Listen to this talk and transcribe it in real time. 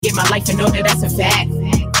Get my life and know that that's a fact.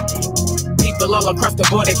 People all across the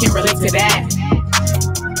border can relate to that.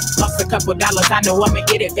 Lost a couple dollars, I know I'ma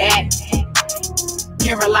get it back.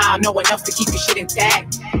 Can't rely on no one else to keep your shit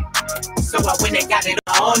intact. So I went and got it on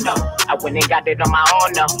my own, no. I went and got it on my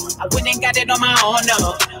own, no. I went and got it on my own,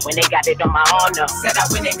 no. When they got it on my own, no. Said I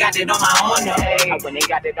went and got it on my own, no. I went and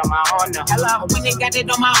got it on my own, no. Hello, I went and got it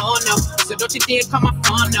on my own, no. So don't you dare call my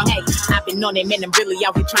phone, no. Hey, I've been on it, man. I'm really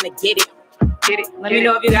out here trying to get it. Let me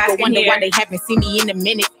know if you guys can wonder hear. why they haven't seen me in a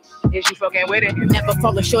minute. Is you fucking with it? Never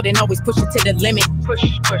falling short and always push it to the limit. Push,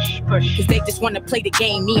 push, push. Cause they just wanna play the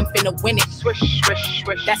game, me, I'm finna win it. Swish, swish,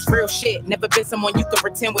 swish. That's real shit. Never been someone you can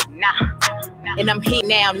pretend with. Nah. And I'm here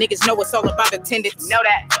now. Niggas know it's all about attendance. Know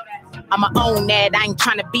that. I'ma own that. I ain't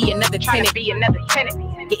trying to be another tenant.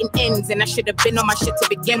 Getting ends, and I should have been on my shit to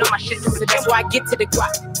begin with. So that's why I get to the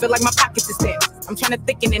guap. Feel like my pockets is thin. I'm trying to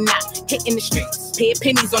thicken and not hitting the streets. Pair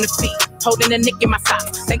pennies on the feet, holding a nick in my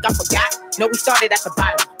socks. Think I forgot? No, we started at the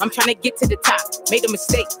bottom. I'm trying to get to the top. Made a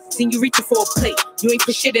mistake. Seen you reaching for a plate. You ain't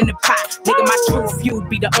put shit in the pot. Nigga, my true feud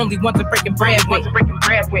be the only ones I'm breaking bread with.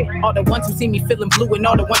 All the ones who see me feeling blue and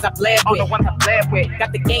all the ones I bled with.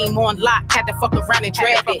 Got the game on lock. Had to fuck around and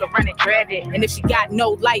dread it. And if she got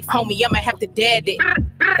no life, homie, I'ma have to dead it.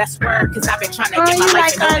 That's word, cause I've been trying to get my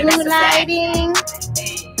life like our new lighting.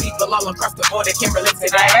 People all across the border can relate to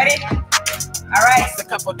that. Ready? All right. Lost a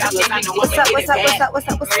couple dollars, I know What's I'ma up, get what's it up, back. what's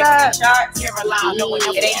up, what's up, what's up? Shots. Can't rely on no one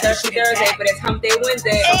else. It ain't Thirsty Thursday, but it's Hump Day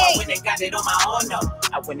Wednesday. So I went and got it on my own, no.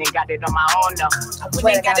 I went and got it on my own, no. I went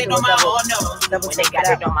and got it on my own, no. I went and got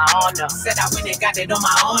it on my own, no. Said I went and got it on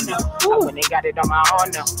my own, no. I went and got it on my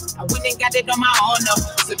own, no. I went and got it on my own, no.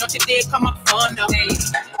 So don't you dare come up phone, no.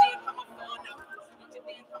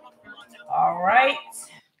 All right.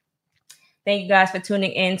 Thank you guys for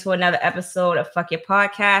tuning in to another episode of Fuck Your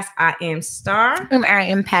Podcast. I am Star. I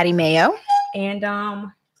am Patty Mayo. And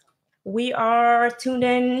we are tuned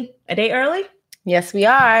in a day early Yes, we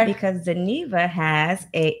are. because Geneva has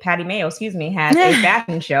Patty Mayo, has a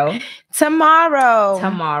fashion show Tomorrow.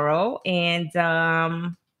 And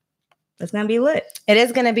it's gonna be lit. It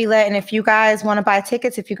is going to be lit. And if you guys want to buy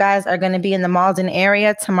tickets, if you guys are going to be in the Malden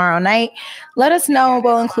area tomorrow night, let us know.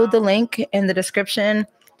 We'll include the link in the description.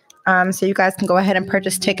 So you guys can go ahead and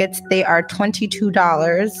purchase tickets. They are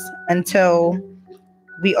 $22 until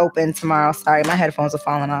we open tomorrow. Sorry, my headphones are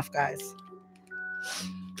falling off, guys.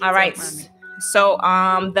 All right. So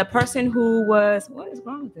the person who was, what is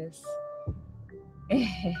wrong with this?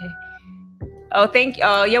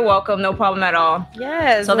 You're welcome. No problem at all.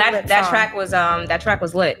 Yes. So that track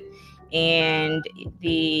was lit. And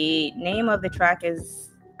the name of the track is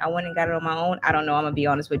I Went and Got It on My Own. I don't know. I'm gonna be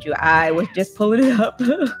honest with you. I was just pulling it up.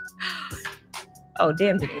 Oh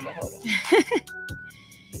damn! Hold on.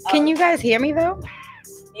 Can you guys hear me though?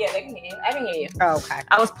 Yeah, they can hear you. I can hear you. Oh, okay.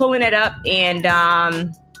 I was pulling it up, and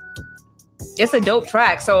it's a dope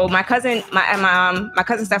track. So my cousin, my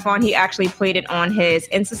cousin Stefan, he actually played it on his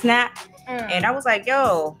Insta Snap, and I was like,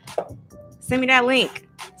 "Yo, send me that link."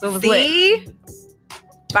 So it was lit.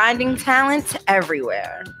 Finding talent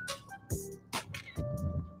everywhere.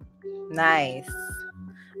 Nice.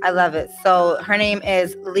 I love it. So her name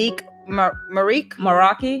is Leek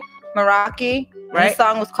Meraki. Right? The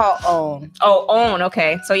song was called Own. Oh, Own.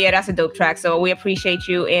 Okay. So yeah, that's a dope track. So we appreciate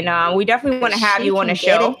you, and we definitely want to have you on the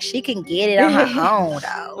show. She can get it on her own,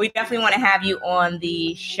 though. We definitely want to have you on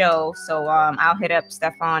the show. So I'll hit up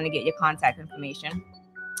Stefan to get your contact information.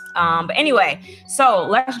 But anyway, so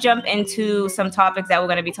let's jump into some topics that we're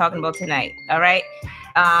going to be talking about tonight. All right.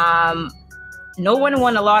 No one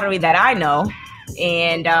won the lottery that I know.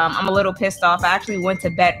 And I'm a little pissed off. I actually went to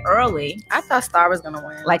bed early. I thought Star was going to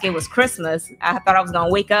win. Like it was Christmas. I thought I was going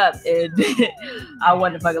to wake up and I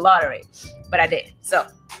won the fucking lottery. But I didn't. So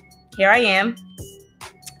here I am.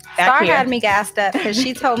 Star had me gassed up because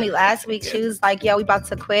she told me last week, she was like, yo, we about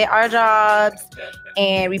to quit our jobs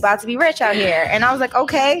and we about to be rich out here. And I was like,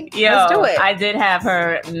 okay, let's do it. I did have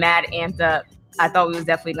her mad amped up. I thought we was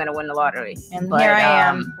definitely going to win the lottery. And here I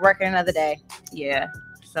am working another day. Yeah.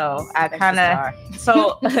 So I kind of,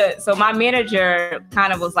 so my manager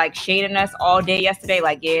kind of was like shading us all day yesterday.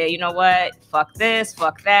 Like, yeah, you know what? Fuck this,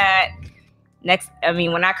 fuck that.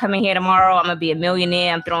 When I come in here tomorrow, I'm going to be a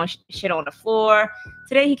millionaire. I'm throwing shit on the floor.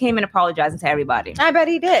 Today, he came in apologizing to everybody. I bet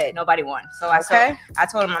he did. Nobody won. So I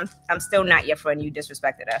told him I'm still not your friend. You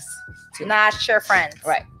disrespected us. Not your friend.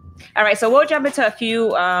 Right. All right. So we'll jump into a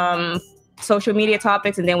few social media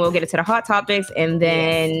topics, and then we'll get into the hot topics, and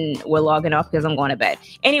then we're logging off because I'm going to bed.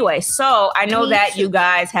 Anyway, so I know that you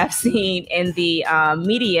guys have seen in the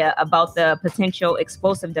media about the potential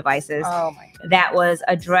explosive devices that was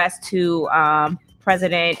addressed to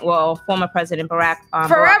former President Barack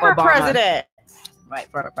forever Barack Obama. president. Right,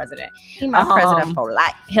 forever president. He my president for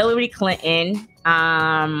life. Hillary Clinton.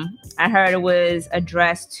 I heard it was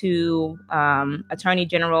addressed to Attorney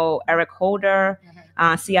General Eric Holder,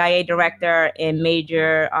 CIA Director, and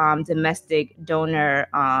major domestic donor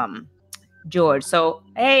George. So,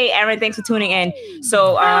 hey, Aaron, thanks for tuning in.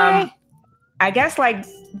 So, I guess like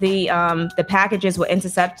the packages were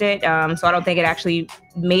intercepted, so I don't think it actually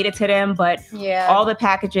made it to them. But all the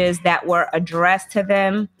packages that were addressed to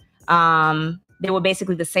them, they were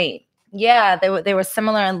basically the same. Yeah, they were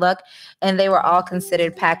similar in look, and they were all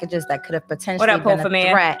considered packages that could have potentially been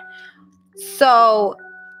a threat. So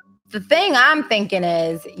the thing I'm thinking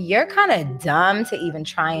is, you're kind of dumb to even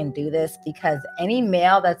try and do this, because any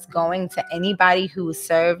mail that's going to anybody who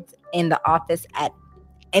served in the office at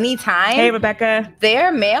any time, hey Rebecca,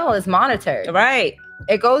 their mail is monitored. Right.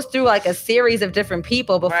 It goes through like a series of different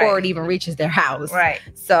people before it even reaches their house. Right.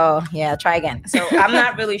 So yeah, try again. So I'm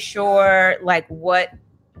not really sure like what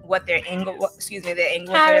their angle. Their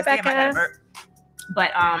angle Hi, is. Rebecca.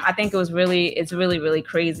 But I think it's really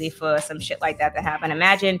crazy for some shit like that to happen.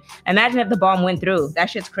 Imagine if the bomb went through. That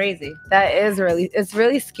shit's crazy. It's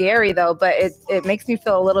really scary though. But it makes me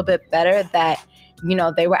feel a little bit better that, you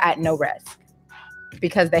know, they were at no risk,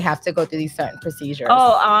 because they have to go through these certain procedures.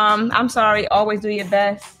 Oh, I'm sorry. Always do your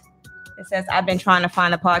best. It says I've been trying to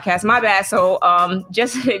find a podcast. My bad. So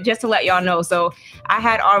just to let y'all know. So I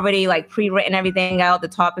had already like pre-written everything out, the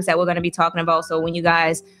topics that we're going to be talking about. So when you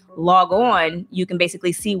guys log on, you can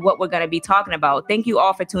basically see what we're going to be talking about. Thank you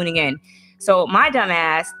all for tuning in. So my dumb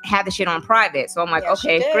ass had the shit on private. So I'm like,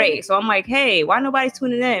 okay, great. So I'm like, hey, why nobody's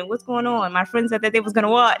tuning in? What's going on? My friend said that they was going to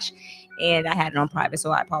watch, and I had it on private.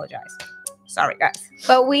 So I apologize. Sorry, guys.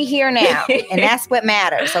 But we here now, and that's what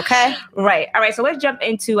matters, okay? Right. All right, so let's jump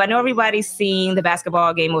into, I know everybody's seen the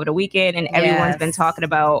basketball game over the weekend, and everyone's been talking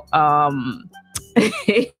about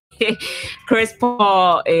Chris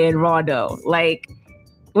Paul and Rondo. Like,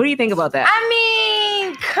 what do you think about that? I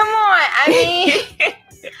mean, come on.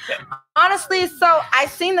 Honestly, so I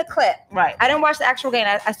seen the clip. Right. I didn't watch the actual game.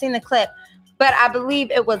 I seen the clip. But I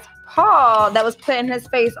believe it was Paul that was putting his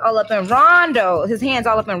face all up in Rondo, his hands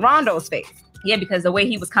all up in Rondo's face. Yeah, because the way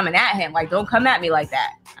he was coming at him, like, don't come at me like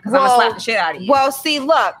that, because I'm going to slap the shit out of you. Well, see,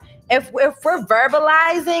 look, if we're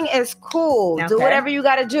verbalizing, it's cool. Okay. Do whatever you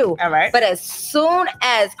got to do. All right. But as soon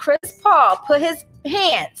as Chris Paul put his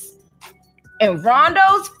hands in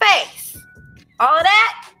Rondo's face, all of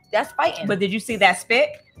that, that's fighting. But did you see that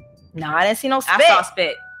spit? No, I didn't see no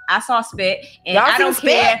spit. I saw spit, and I don't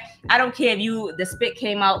care if the spit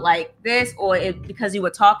came out like this or because you were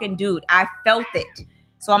talking, dude. I felt it,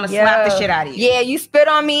 so I'm gonna slap the shit out of you. Yeah, you spit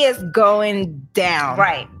on me, it's going down.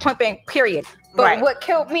 Right. Point blank, period. But what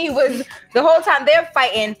killed me was the whole time they're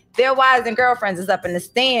fighting, their wives and girlfriends is up in the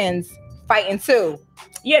stands fighting too.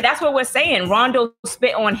 Yeah, that's what we're saying. Rondo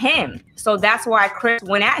spit on him, so that's why Chris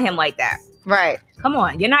went at him like that. Right. Come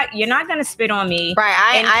on, you're not gonna spit on me. Right.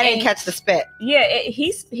 I didn't catch the spit. Yeah,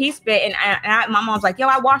 he spit, and my mom's like, yo,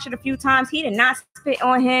 I watched it a few times. He did not spit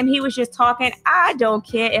on him. He was just talking. I don't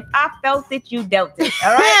care. If I felt it, you dealt it.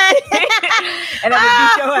 All right. And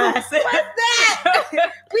I'm gonna beat your ass. What's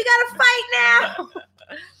that? We gotta fight now.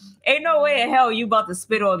 Ain't no way in hell you about to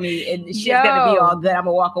spit on me and shit's gonna be all good. I'm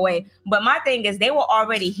gonna walk away. But my thing is, they were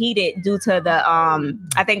already heated due to the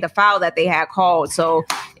I think the foul that they had called. So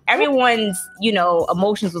everyone's,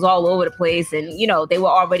 emotions was all over the place, and they were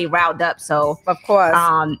already riled up. So of course,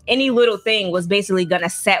 any little thing was basically gonna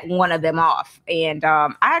set one of them off. And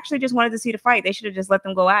I actually just wanted to see the fight. They should have just let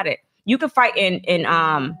them go at it. You could fight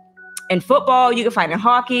in football, you can fight in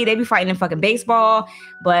hockey. They be fighting in fucking baseball,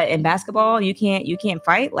 but in basketball, you can't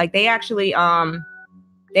fight. Like they actually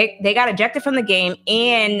they got ejected from the game,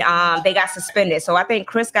 and they got suspended. So I think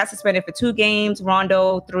Chris got suspended for 2 games,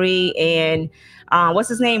 Rondo 3, and what's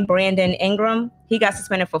his name, Brandon Ingram, he got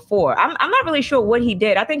suspended for 4. I'm not really sure what he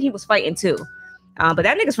did. I think he was fighting too, but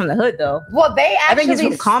that nigga's from the hood though. Well, they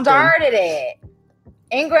actually started it.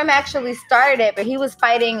 Ingram actually started it, but he was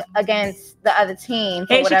fighting against the other team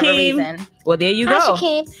for whatever reason. Well, there you go.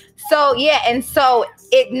 Shaquem. So, yeah, and so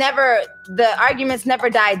the arguments never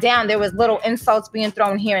died down. There was little insults being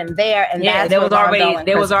thrown here and there, and there was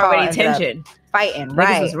already tension. Fighting,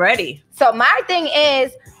 right? Niggas was ready. So my thing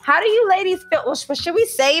is, how do you ladies feel? Well, should we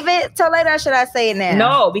save it till later, or should I say it now?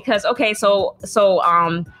 No, because so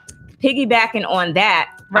piggybacking on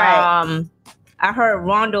that, right? I heard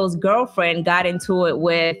Rondo's girlfriend got into it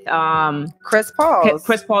with Chris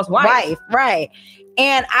Paul's wife. Right.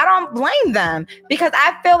 And I don't blame them, because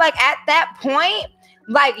I feel like at that point,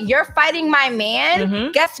 like, you're fighting my man.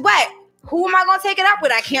 Mm-hmm. Guess what? who am I gonna take it up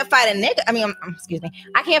with? I can't fight a nigga. I mean, excuse me.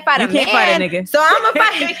 I can't fight a man. Fight a nigga. So I'm gonna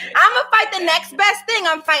fight the next best thing.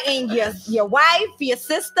 I'm fighting your wife, your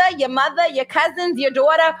sister, your mother, your cousins, your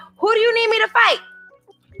daughter. Who do you need me to fight?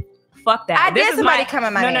 Fuck that. I dare somebody come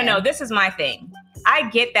in my hand. No. This is my thing. I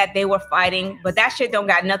get that they were fighting, but that shit don't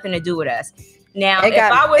got nothing to do with us. Now, if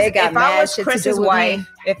I was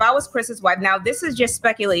Chris's wife, now this is just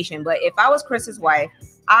speculation, but if I was Chris's wife,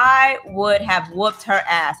 I would have whooped her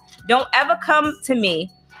ass. Don't ever come to me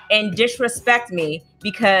and disrespect me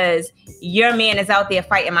because your man is out there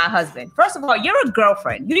fighting my husband. First of all, you're a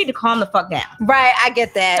girlfriend. You need to calm the fuck down. Right, I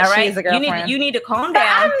get that. All right, she's a girlfriend. You need to calm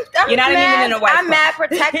down. You're not even in a wife. I'm mad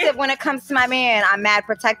protective when it comes to my man. I'm mad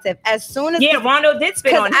protective. As soon as Rondo did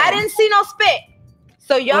spit on him. I didn't see no spit.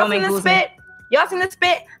 So y'all seen the spit? Y'all seen the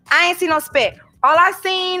spit? I ain't seen no spit. All I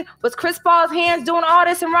seen was Chris Paul's hands doing all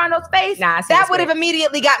this in Rondo's face. That would have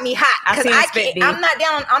immediately got me hot. Because I'm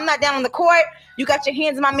not down on the court. You got your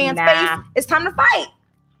hands in my man's face. It's time to fight.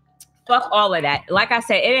 Fuck all of that. Like I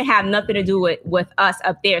said, it didn't have nothing to do with us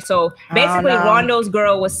up there. So basically, Rondo's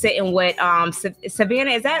girl was sitting with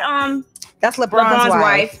Savannah. Is that that's LeBron's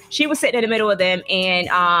wife? She was sitting in the middle of them, and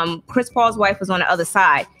Chris Paul's wife was on the other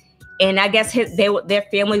side. And I guess their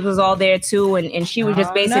family was all there too, and she was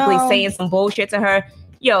just basically saying some bullshit to her.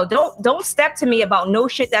 Yo, don't step to me about no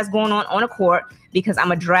shit that's going on a court because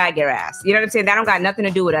I'm a drag your ass. You know what I'm saying? That don't got nothing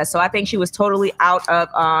to do with us. So I think she was totally out of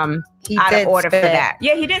order for that.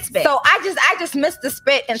 Yeah, he did spit. So I just missed the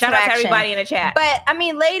spit interaction. Shout out to everybody in the chat. But I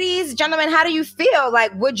mean, ladies, gentlemen, how do you feel?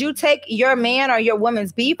 Like, would you take your man or your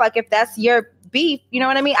woman's beef? Like, if that's your beef, you know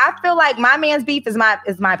what I mean? I feel like my man's beef is my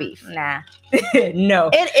beef. Nah. No.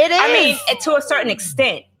 It is. I mean, to a certain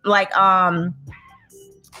extent. Like, how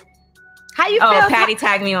you feel? Oh, Patty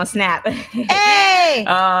tagged me on Snap. Hey,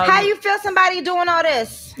 how you feel somebody doing all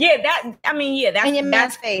this? Yeah, that's in your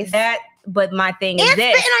man's face. But my thing is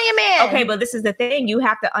this. Spitting on your man. Okay, but this is the thing. You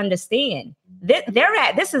have to understand.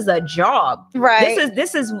 This is a job. Right.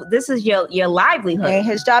 This is your livelihood. And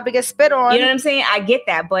his job to get spit on. You know what I'm saying? I get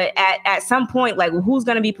that, but at some point, like, who's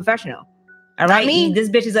gonna be professional? All right, me. This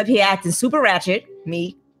bitch is up here acting super ratchet.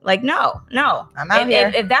 Me. Like, no. I'm out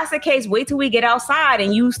here. If that's the case, wait till we get outside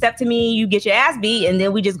and you step to me, you get your ass beat, and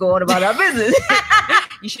then we just go on about our business.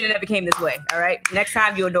 You should have never came this way. All right. Next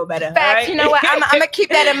time you'll know better. Facts. Right? You know what? I'm gonna keep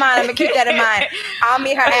that in mind. I'll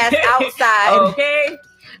meet her ass outside. Okay.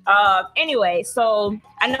 Anyway, so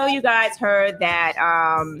I know you guys heard that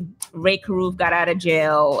Ray Caruth got out of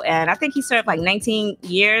jail, and I think he served like 19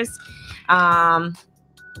 years. I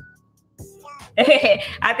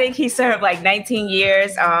think he served like 19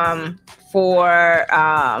 years for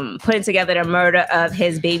putting together the murder of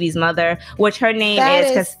his baby's mother, which her name is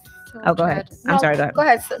because. Oh, go ahead. I'm sorry. Go ahead. Go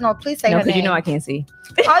ahead. No, please say her name. Because you know I can't see.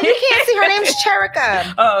 Oh, you can't see. Her name's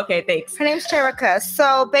Cherika. Oh, okay. Thanks. Her name's Cherika.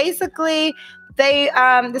 So basically, they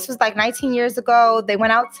this was like 19 years ago. They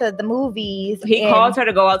went out to the movies. He called her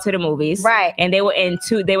to go out to the movies. Right. And they were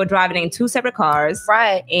driving in two separate cars.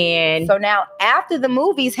 Right. And so now after the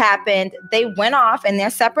movies happened, they went off in their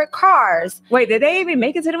separate cars. Wait, did they even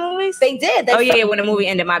make it to the movies? They did. Yeah, when the movie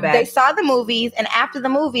ended, my bad. They saw the movies, and after the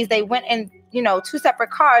movies, they went in, two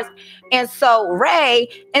separate cars. And so Ray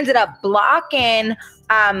ended up blocking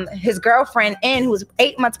his girlfriend who was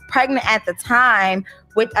 8 months pregnant at the time,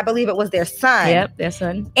 with, I believe it was their son. Yep, their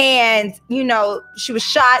son. And, she was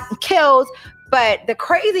shot and killed. But the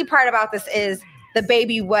crazy part about this is the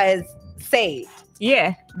baby was saved.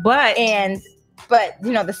 Yeah, but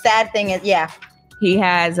the sad thing is, he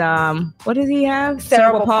has, what does he have?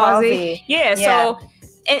 Cerebral palsy. Yeah, so,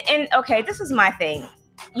 and okay, this is my thing.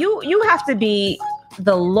 You have to be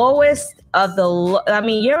the lowest of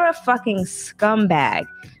the you're a fucking scumbag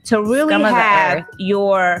to really have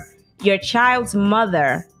your child's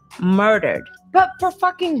mother murdered. But for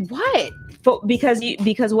fucking what?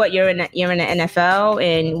 Because what, you're in the NFL,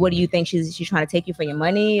 and what do you think she's trying to take you for your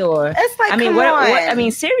money? Or it's like,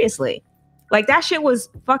 what seriously. Like, that shit was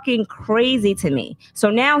fucking crazy to me. So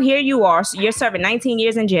now here you are, so you're serving 19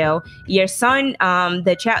 years in jail. Your son,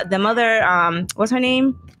 the mother, what's her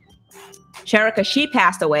name? Cherika, she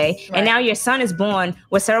passed away. Right. And now your son is born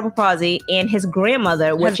with cerebral palsy, and his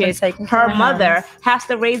grandmother, which is her mother, has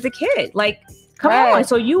to raise the kid. Like, come on.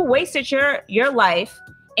 So you wasted your life,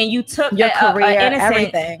 and you took your career, an innocent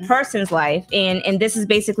everything. Person's life. And this is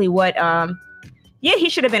basically what, he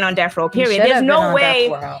should have been on death row, period. There's no way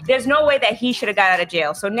that he should have got out of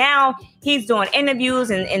jail. So now he's doing interviews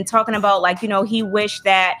and talking about, like, he wished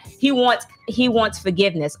that he wants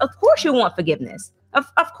forgiveness. Of course you want forgiveness.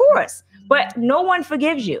 Of course. But no one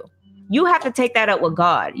forgives you. You have to take that up with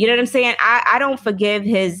God. You know what I'm saying? I don't forgive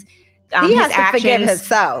his he has his to actions. forgive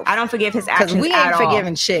himself. I don't forgive his actions. We ain't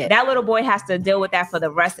forgiving shit. That little boy has to deal with that for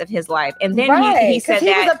the rest of his life. And then he said he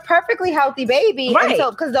that was a perfectly healthy baby. Right.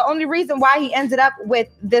 Because the only reason why he ended up with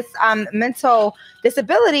this mental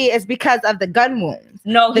disability is because of the gun wounds.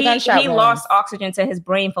 No, he lost oxygen to his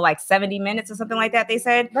brain for like 70 minutes or something like that, they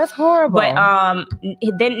said. That's horrible. But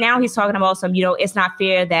then now he's talking about some, it's not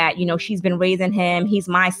fair that, she's been raising him. He's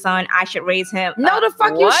my son. I should raise him. No, the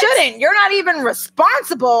fuck you shouldn't. You're not even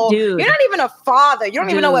responsible. Dude. You're not even a father. You don't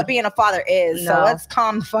even know what being a father is. No. So let's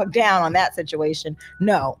calm the fuck down on that situation.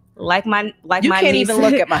 No. You can't niece, even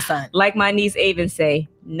look at my son. Like my niece Avon say,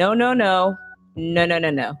 no. No. Not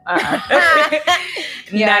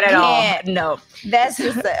at all. No. That's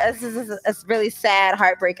just a really sad,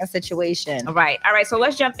 heartbreaking situation. Right. All right. So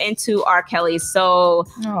let's jump into R. Kelly. So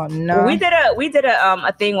oh no, we did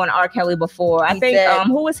a thing on R. Kelly before. I think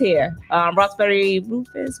who was here? Roxbury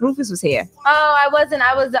Rufus was here. Oh, I wasn't.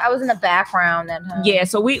 I was in the background that time. Yeah.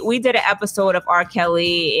 So we did an episode of R.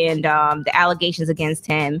 Kelly and the allegations against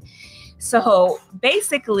him. So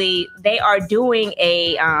basically, they are doing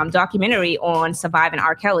a documentary on surviving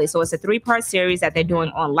R. Kelly. So it's a 3-part series that they're doing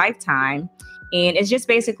on Lifetime. And it's just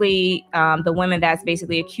basically the women that's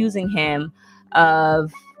basically accusing him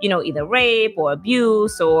of, either rape or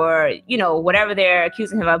abuse or, whatever they're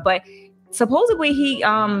accusing him of. But supposedly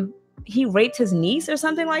he raped his niece or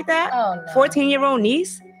something like that. Oh, no. 14-year-old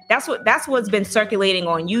niece. That's what's been circulating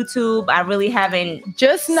on YouTube. I really haven't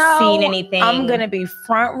seen anything. I'm gonna be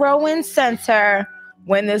front row and center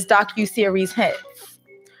when this docuseries hits.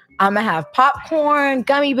 I'm gonna have popcorn,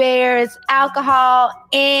 gummy bears, alcohol,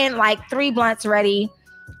 and like 3 blunts ready.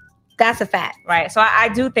 That's a fact. Right. So I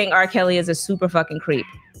do think R. Kelly is a super fucking creep.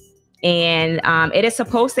 And it is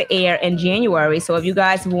supposed to air in January. So if you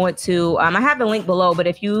guys want to, I have the link below, but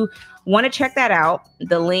if you want to check that out,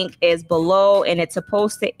 the link is below and it's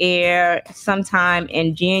supposed to air sometime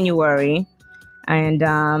in January. And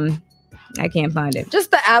I can't find it. Just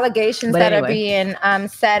the allegations that are being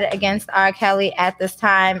said against R. Kelly at this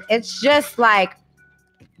time. It's just like,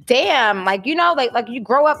 damn, like, like you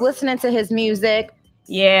grow up listening to his music.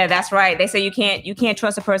 Yeah, that's right. They say you can't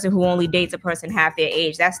trust a person who only dates a person half their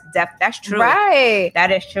age. That's true. Right.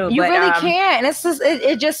 That is true. You really can't. And it's just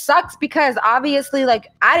it just sucks because obviously, like,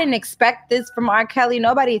 I didn't expect this from R. Kelly.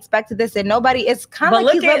 Nobody expected this, and it's kind of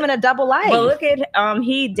like he's living a double life. But look at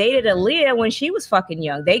he dated Aaliyah when she was fucking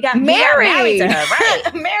young. They got married to her,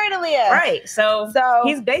 right? Married Aaliyah. Right. So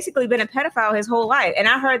he's basically been a pedophile his whole life. And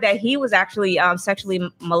I heard that he was actually sexually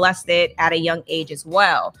molested at a young age as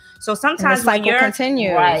well. So sometimes when you're continues.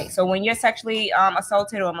 Right. So when you're sexually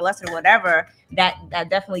assaulted or molested or whatever, that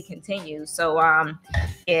definitely continues. So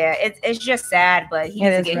yeah, it's just sad, but he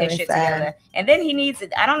needs to get his shit together. And then he needs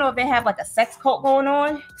I don't know if they have like a sex cult going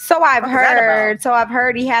on. So I've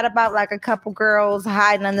heard he had about like a couple girls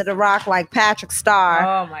hiding under the rock like Patrick Star.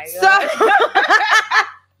 Oh my god.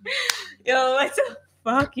 Yo, what the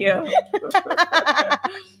fuck, yo.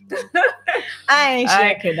 I ain't sure.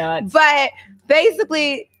 I cannot. But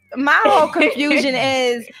basically my whole confusion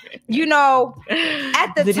is,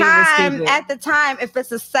 at the time, if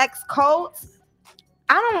it's a sex cult,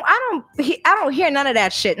 I don't hear none of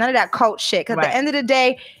that shit, none of that cult shit. Because at the end of the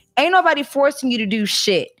day, ain't nobody forcing you to do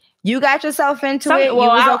shit. You got yourself into it.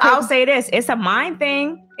 Well, I'll say this: it's a mind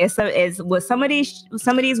thing. It's with some of these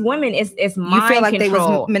women. It's mind control. You feel like they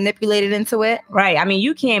was manipulated into it, right? I mean,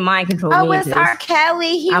 you can't mind control. Oh, it's R.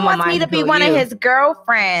 Kelly. He wants me to be one of his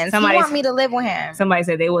girlfriends. He wants me to live with him. Somebody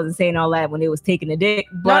said they wasn't saying all that when they was taking the dick,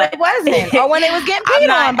 but no, it wasn't. Or when they was getting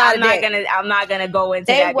peed on by the dick. I'm not gonna go into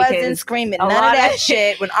that. They wasn't screaming none of that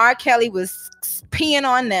shit when R. Kelly was peeing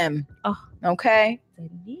on them. Oh, okay.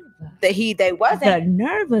 They wasn't. The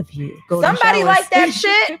nerve of you. Somebody like that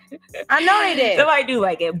shit. I know they did. Somebody do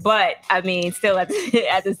like it, but I mean, still at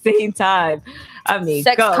the same time, I mean,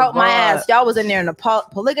 sex cult my ass. Y'all was in there in a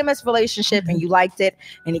polygamous relationship and you liked it,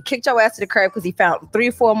 and he kicked your ass to the curb because he found 3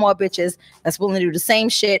 or 4 more bitches that's willing to do the same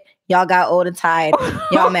shit. Y'all got old and tired.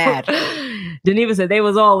 Y'all mad. Geneva said they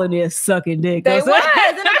was all in there sucking dick. They was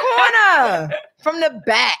in the corner from the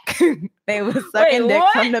back. They was sucking dick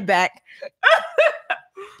from the back.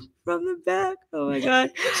 From the back. Oh my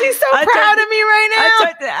god. She's so proud of me right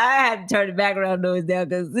now. I had to turn the background noise down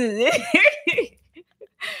because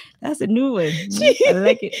that's a new one. I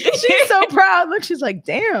like it. She's so proud. Look, she's like,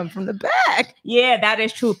 damn, from the back. Yeah, that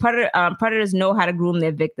is true. Predators know how to groom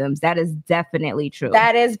their victims. That is definitely true.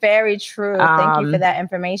 That is very true. Thank you for that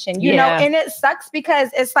information. You know, and it sucks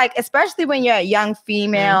because it's like, especially when you're a young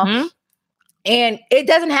female, And it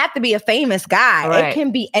doesn't have to be a famous guy. Right. It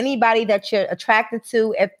can be anybody that you're attracted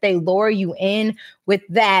to if they lure you in with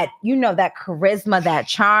that, that charisma, that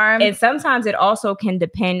charm. And sometimes it also can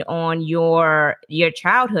depend on your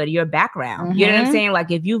childhood, your background. You know what I'm saying?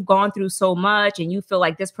 Like if you've gone through so much and you feel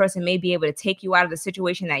like this person may be able to take you out of the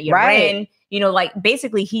situation that you're in, like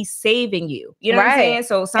basically he's saving you. You know what I'm saying?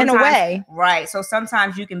 So sometimes, in a way. Right. So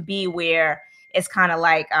sometimes you can be where it's kind of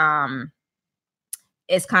like, I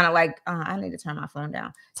need to turn my phone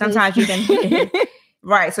down. Sometimes you can,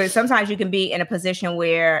 right. So sometimes you can be in a position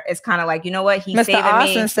where it's kind of like, you know what? He's Mr. saving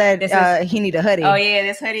Austin me. said he need a hoodie. Oh yeah,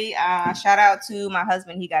 this hoodie. Shout out to my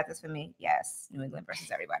husband. He got this for me. Yes. New England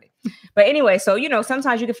versus everybody. But anyway, so,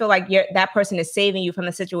 sometimes you can feel like that person is saving you from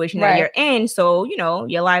the situation that you're in. So,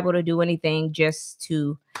 you're liable to do anything just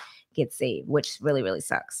to get saved, which really, really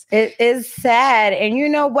sucks. It is sad. And you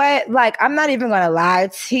know what? Like, I'm not even going to lie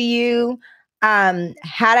to you. Had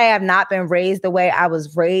I have not been raised the way I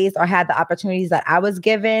was raised or had the opportunities that I was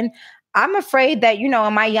given, I'm afraid that,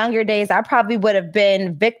 in my younger days, I probably would have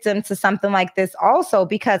been victim to something like this also,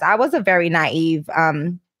 because I was a very naive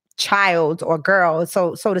child or girl,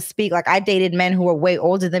 so to speak. Like I dated men who were way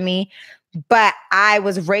older than me, but I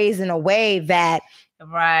was raised in a way that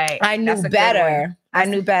I knew better. I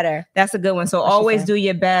knew better. That's a good one. So always do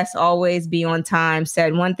your best, always be on time.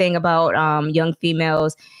 Said one thing about young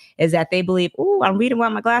females is that they believe, ooh, I'm reading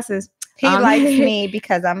without my glasses. He likes me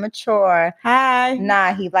because I'm mature. Hi.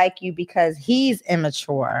 Nah, he like you because he's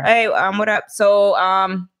immature. Hey, what up? So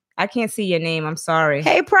I can't see your name. I'm sorry.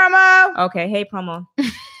 Hey, Promo. Okay, hey, Promo.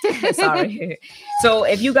 Sorry. So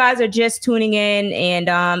if you guys are just tuning in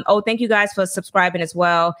and thank you guys for subscribing as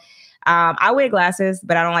well. I wear glasses,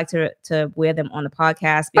 but I don't like to wear them on the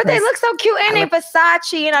podcast. But they look so cute, and they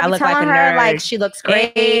Versace, and I'm telling her like she looks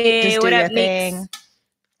great. Hey, just do your thing.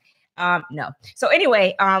 No. So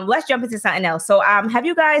anyway, let's jump into something else. So have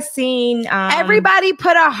you guys seen everybody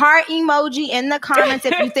put a heart emoji in the comments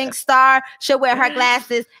if you think Star should wear her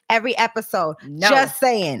glasses every episode? No. Just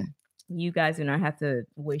saying. You guys do not have to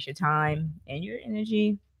waste your time and your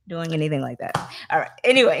energy doing anything like that. All right.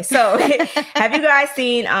 Anyway, so have you guys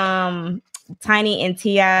seen Tiny and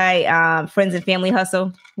T.I. Friends and Family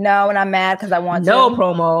Hustle? No, and I'm mad because I want no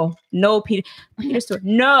Promo. No Peter Stewart.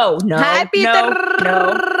 No. Hi, Peter.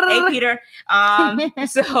 No. Hey, Peter.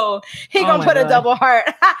 So he gonna put a double heart.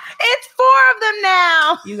 It's 4 of them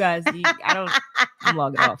now. You guys, I'm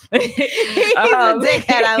logging off. He's a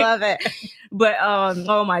dickhead. I love it. But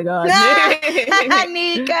oh my god,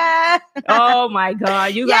 Nika. Oh my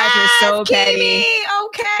god, you guys are so petty.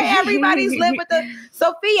 Okay, everybody's living with the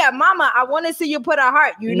Sophia, Mama. I want to see you put a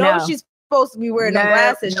heart. You know she's supposed to be wearing the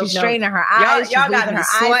glasses. She's straining her eyes. Y'all got her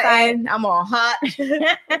eyesight. I'm all hot.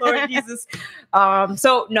 Lord Jesus.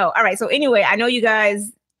 So no. All right. So anyway, I know you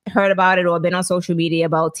guys heard about it or been on social media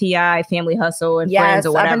about T.I. Family Hustle and Friends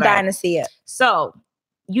or whatever. I've been dying to see it. So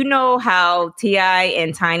you know how T.I.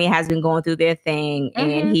 and Tiny has been going through their thing,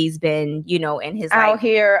 and he's been, in his out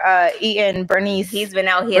here eating Bernice. He's been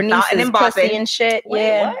out here thoughting and bopping and shit. Wait,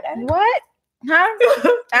 yeah. What? Huh?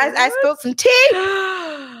 I spilled some tea.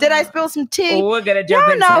 Did I spill some tea? We're gonna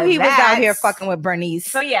jump into know he was out here fucking with Bernice.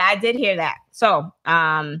 So yeah, I did hear that. So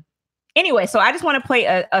anyway, so I just want to play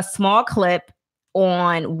a small clip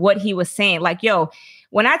on what he was saying. Like, yo,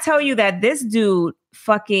 when I tell you that this dude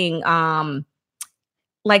fucking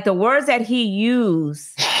like the words that he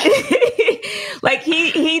used, like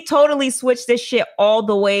he totally switched this shit all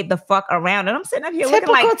the way the fuck around. And I'm sitting up here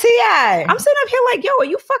Typical looking like T.I. I'm sitting up here like, yo, are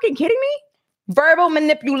you fucking kidding me? Verbal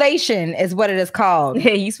manipulation is what it is called.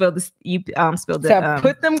 Yeah, you spilled this. You spilled the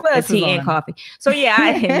put them glasses the tea on. and coffee. So yeah,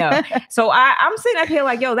 I know. So I'm sitting up here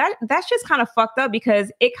like, yo, that's just kind of fucked up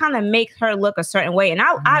because it kind of makes her look a certain way. And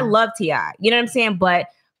I love T.I. You know what I'm saying? But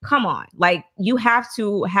come on, like you have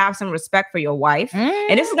to have some respect for your wife.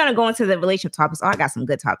 And this is gonna go into the relationship topics. Oh, I got some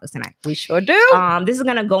good topics tonight. We sure do. This is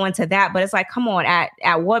gonna go into that, but it's like, come on,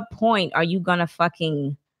 at what point are you gonna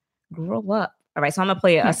fucking grow up? All right, so I'm gonna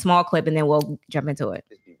play a small clip and then we'll jump into it.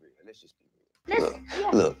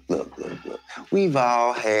 Look. We've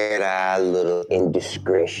all had our little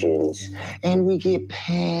indiscretions and we get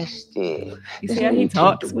past it. You see how he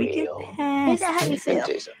talks? We get past Is that how you feel? Let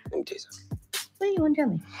me tell you something. What do you want to tell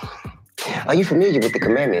me? Are you familiar with the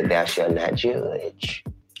commandment, thou shalt not judge?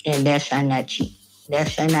 And thou shalt not cheat. Thou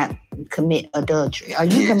shalt not commit adultery. Are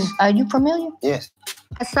you familiar? Yes.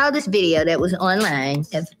 I saw this video that was online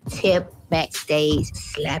of Tip backstage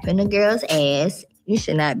slapping a girl's ass. You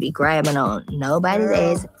should not be grabbing on nobody's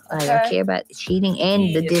ass Like, I care about the cheating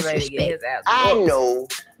and the disrespect. I know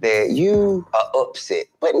that you are upset,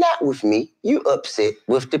 but not with me. You upset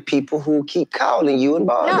with the people who keep calling you and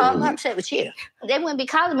bothering you. No, I'm upset with you. They wouldn't be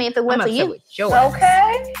calling me if it wasn't for you.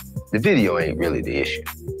 Okay. The video ain't really the issue.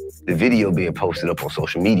 The video being posted up on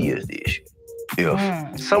social media is the issue.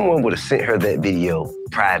 If someone would have sent her that video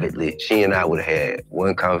privately, she and I would have had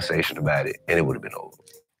one conversation about it, and it would have been over.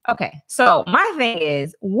 Okay, so my thing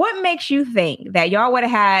is, what makes you think that y'all would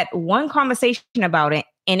have had one conversation about it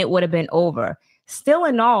and it would have been over? Still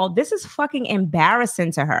in all, this is fucking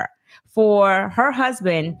embarrassing to her for her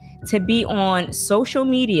husband to be on social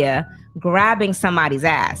media grabbing somebody's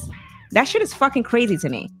ass. That shit is fucking crazy to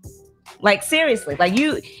me. Like, seriously,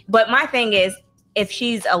 but my thing is, if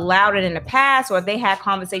she's allowed it in the past or if they had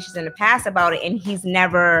conversations in the past about it and he's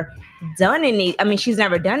never done she's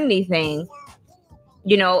never done anything,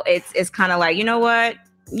 you know, it's kind of like, you know what?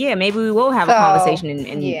 Yeah, maybe we will have a conversation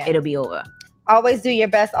and it'll be over. Always do your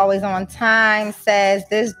best, always on time. Says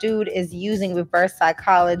this dude is using reverse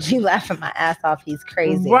psychology, laughing my ass off. He's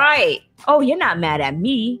crazy. Right. Oh, you're not mad at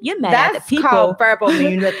me. You're mad at the people. That's called verbal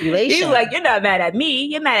manipulation. He's like, you're not mad at me.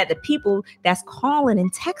 You're mad at the people that's calling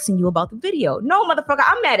and texting you about the video. No, motherfucker,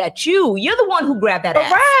 I'm mad at you. You're the one who grabbed that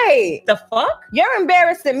ass. Right. The fuck? You're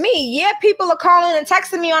embarrassing me. Yeah, people are calling and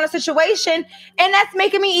texting me on a situation, and that's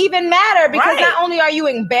making me even madder because not only are you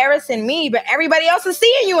embarrassing me, but everybody else is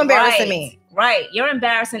seeing you embarrassing me. Right. You're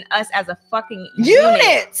embarrassing us as a fucking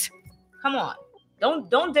unit. Come on.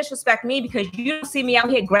 Don't disrespect me because you don't see me out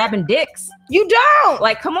here grabbing dicks. You don't.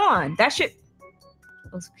 Like, come on. That shit.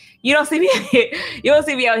 You don't see me out here. You don't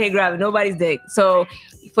see me out here grabbing nobody's dick. So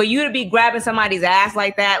for you to be grabbing somebody's ass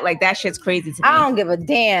like that shit's crazy to me. I don't give a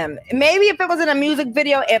damn. Maybe if it was in a music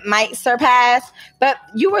video, it might surpass. But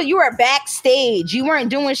you were backstage. You weren't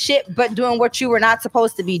doing shit but doing what you were not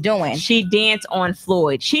supposed to be doing. She danced on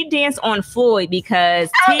Floyd. because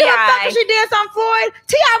I don't give a fuck if she danced on Floyd.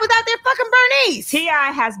 T.I. was out there fucking Bernice.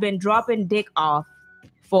 T.I. has been dropping dick off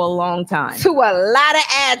for a long time. To a lot of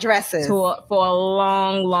addresses. For a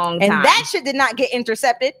long, long time. And that shit did not get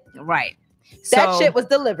intercepted. Right. That shit was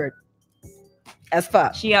delivered as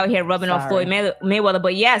fuck. She out here rubbing off Floyd Mayweather.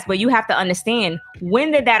 But you have to understand,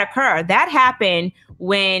 when did that occur? That happened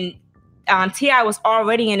when T.I. was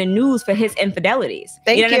already in the news for his infidelities.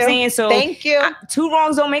 Thank you. What I'm saying? So thank you. Two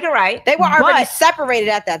wrongs don't make it right. They were already separated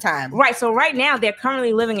at that time. Right. So right now they're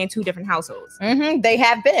currently living in two different households. Mm-hmm. They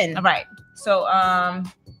have been. All right. So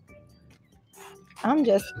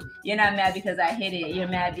you're not mad because I hit it. You're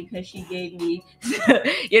mad because she gave me.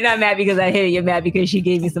 You're not mad because I hit it. You're mad because she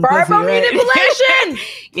gave me some verbal manipulation.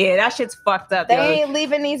 Yeah, that shit's fucked up. They ain't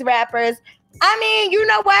leaving these rappers. I mean, you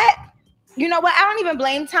know what? I don't even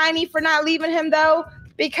blame Tiny for not leaving him though,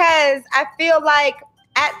 because I feel like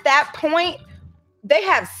at that point they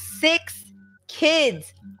have 6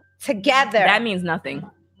 kids together. That means nothing.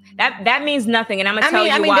 That means nothing, and I'm gonna tell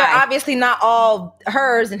you why. I mean, they're obviously not all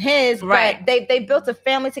hers and his, right? But they built a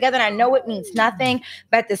family together, and I know it means nothing,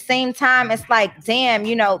 but at the same time, it's like, damn,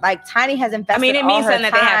 like Tiny has invested. I mean, it means something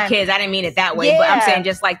that they have kids. I didn't mean it that way, but I'm saying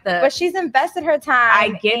just like But she's invested her time. I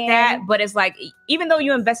get that, but it's like, even though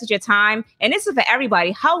you invested your time, and this is for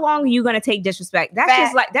everybody, how long are you gonna take disrespect?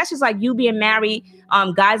 That's just like you being married.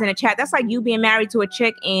 Guys in the chat, that's like you being married to a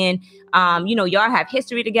chick and y'all have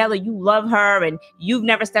history together, you love her and you've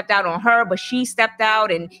never stepped out on her, but she stepped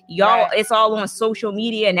out and y'all, it's all on social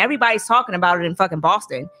media and everybody's talking about it in fucking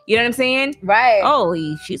Boston. You know what I'm saying? Right. Oh,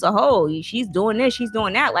 she's a hoe. She's doing this, she's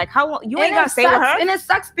doing that. Like, how long? You ain't gonna stay with her? And it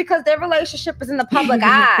sucks because their relationship is in the public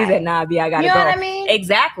eye. He said, nah, B, I gotta go. You know what I mean?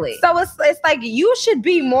 Exactly. So it's like you should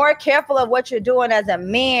be more careful of what you're doing as a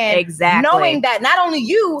man. Exactly. Knowing that not only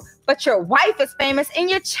you, but your wife is famous and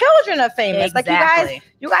your children are famous. Exactly. Like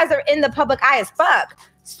you guys are in the public eye as fuck.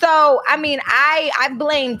 So I mean, I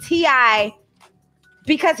blame T.I.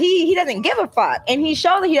 because he doesn't give a fuck, and he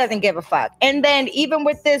showed that he doesn't give a fuck. And then even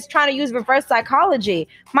with this trying to use reverse psychology,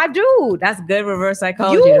 my dude, that's good reverse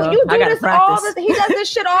psychology. You do this all the. He does this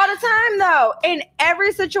shit all the time though. In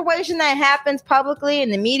every situation that happens publicly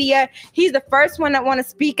in the media, he's the first one that want to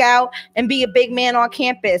speak out and be a big man on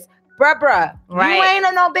campus. Bruh, right. You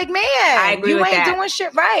ain't no big man. I agree with that. You ain't doing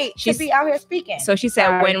shit right. She's be out here speaking. So she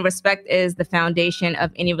said, when respect is the foundation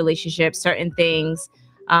of any relationship, certain things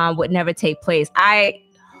would never take place. I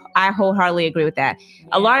wholeheartedly agree with that.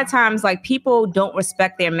 A lot of times, like, people don't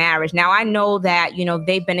respect their marriage. Now, I know that,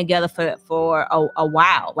 they've been together for a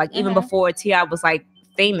while. Like, even before T.I. was, like,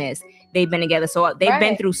 famous, they've been together. So they've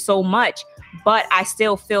been through so much. But I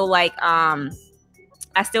still feel like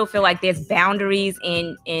there's boundaries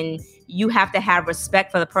and you have to have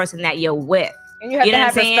respect for the person that you're with. And you have to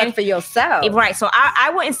have respect for yourself. Right. So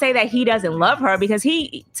I wouldn't say that he doesn't love her, because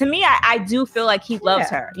to me, I do feel like he loves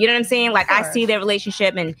her. You know what I'm saying? Like, I see their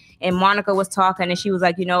relationship, and Monica was talking, and she was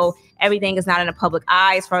like, everything is not in the public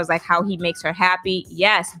eye as far as like how he makes her happy.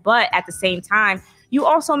 Yes. But at the same time, you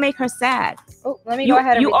also make her sad. Oh, let me go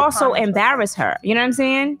ahead and you also embarrass her. You know what I'm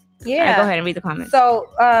saying? Yeah. Right, go ahead and read the comments. So,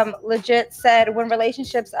 Legit said, when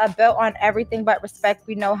relationships are built on everything but respect,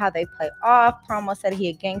 we know how they play off. Promo said he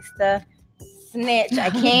a gangster. Snitch, I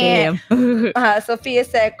can't. Sophia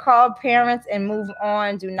said, call parents and move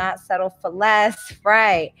on. Do not settle for less.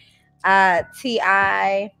 Right.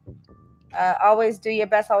 T.I. Always do your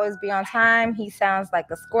best. Always be on time. He sounds like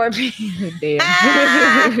a Scorpio.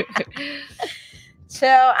 Damn. Chill.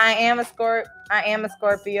 I am a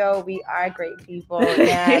Scorpio. We are great people.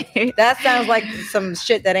 Yeah, that sounds like some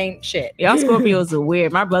shit that ain't shit. Y'all Scorpios are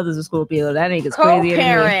weird. My brother's a Scorpio. That nigga's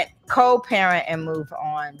crazy. Co-parent and move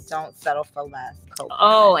on. Don't settle for less.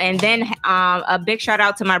 Oh, and then a big shout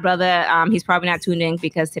out to my brother. He's probably not tuned in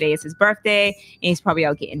because today is his birthday, and he's probably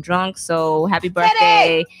out getting drunk. So happy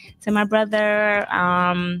birthday to my brother.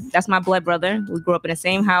 That's my blood brother. We grew up in the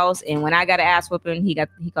same house, and when I got an ass whooping, he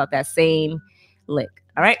got that same lick.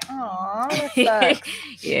 All right. Aw, that sucks.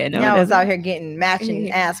 Yeah, no. Now I was out here getting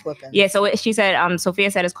matching ass whooping. Yeah, so she said,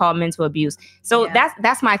 Sophia said it's called mental abuse. So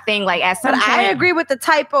that's my thing. Like, at some point, I agree with the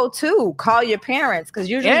typo too. Call your parents, because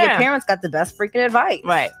usually your parents got the best freaking advice.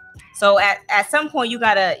 Right. So at some point you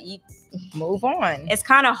gotta move on. It's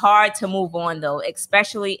kind of hard to move on though,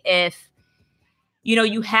 especially if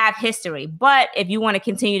you have history. But if you want to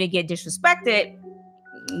continue to get disrespected,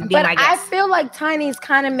 but I feel like Tiny's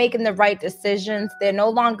kind of making the right decisions. They're no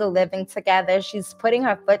longer living together. She's putting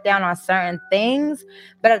her foot down on certain things.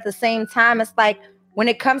 But at the same time, it's like, when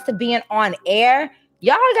it comes to being on air,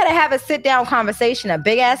 y'all gotta have a sit-down conversation, a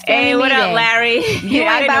big-ass family meeting. Hey, what up, Larry? You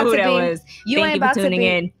ain't about to be. Thank you for tuning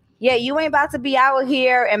in. Yeah, you ain't about to be out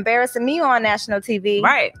here embarrassing me on national TV.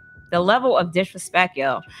 Right. The level of disrespect,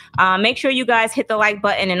 yo. Make sure you guys hit the like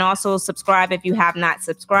button and also subscribe if you have not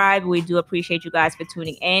subscribed. We do appreciate you guys for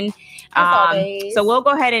tuning in. So we'll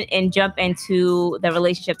go ahead and jump into the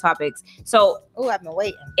relationship topics. So, I've been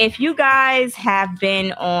waiting. If you guys have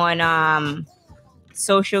been on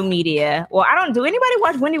social media, well, do anybody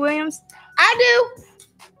watch Wendy Williams? I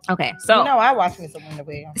do. Okay, so I watch me some Wendy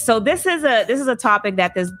Williams. So this is a topic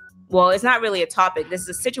that it's not really a topic. This is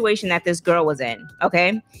a situation that this girl was in.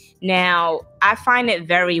 Okay. Now, I find it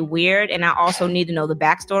very weird, and I also need to know the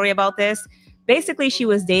backstory about this. Basically, she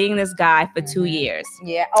was dating this guy for 2 years.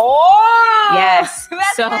 Yeah. Oh, yes.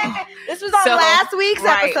 So this was on last week's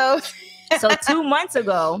episode. So 2 months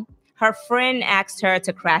ago, her friend asked her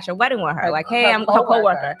to crash a wedding with her. Like, hey, I'm her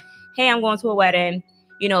coworker. Hey, I'm going to a wedding.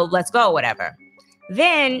 Let's go, whatever.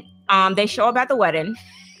 Then they show up at the wedding,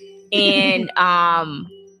 and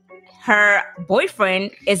her boyfriend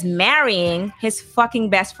is marrying his fucking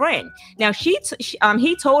best friend. Now, he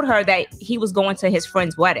told her that he was going to his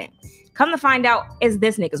friend's wedding. Come to find out, it's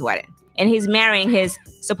this nigga's wedding. And he's marrying his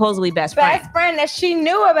supposedly best friend. Best friend that she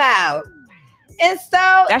knew about. And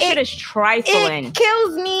so that shit is trifling. It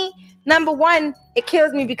kills me. Number one, it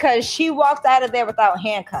kills me because she walked out of there without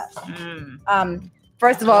handcuffs.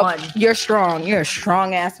 First of all, you're strong. You're a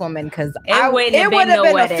strong ass woman, because it would have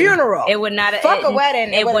been a funeral. It would not fuck a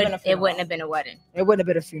wedding. It wouldn't have been a wedding. It wouldn't have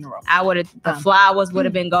been a funeral. The flowers would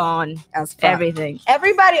have been gone. Everything.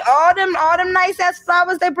 Everybody, all them nice ass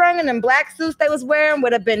flowers they brought in, and black suits they was wearing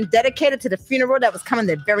would have been dedicated to the funeral that was coming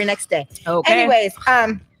the very next day. Okay. Anyways,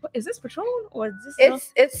 is this Patron or is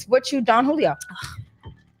this? It's what you Don Julio.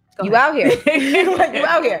 You out here. You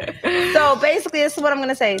out here. So basically, this is what I'm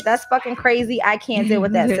gonna say. That's fucking crazy. I can't deal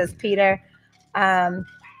with that, says Peter.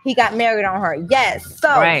 He got married on her. Yes. So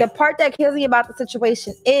the part that kills me about the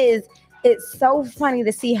situation is it's so funny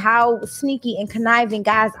to see how sneaky and conniving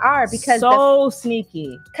guys are, because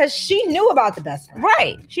sneaky. Because she knew about the best friend.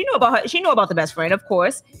 Right. She knew about her. She knew about the best friend, of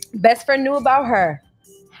course. Best friend knew about her.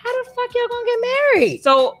 How the fuck y'all gonna get married?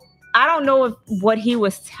 So I don't know what he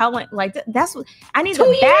was telling. Like, that's what I need. 2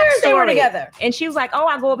 years backstory. they were together, and she was like, "Oh,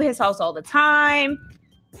 I go over his house all the time."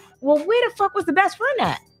 Well, where the fuck was the best friend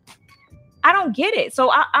at? I don't get it.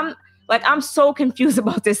 So I'm so confused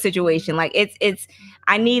about this situation. Like, it's.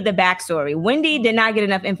 I need the backstory. Wendy did not get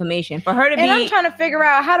enough information for her to be. And I'm trying to figure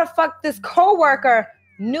out how the fuck this coworker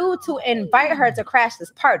knew to invite her to crash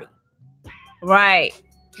this party. Right.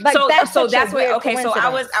 Like, so that's what. Okay, so I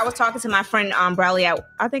was talking to my friend Bradley.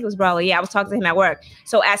 I think it was Bradley. Yeah, I was talking to him at work.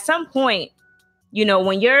 So at some point, you know,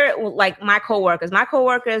 when you're like my coworkers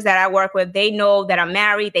that I work with, they know that I'm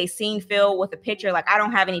married. They seen Phil with a picture. Like, I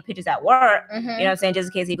don't have any pictures at work. You know what I'm saying? Just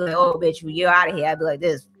in case he'd be like, oh, bitch, you're out of here. I'd be like,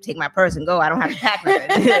 this, take my purse and go. I don't have to pack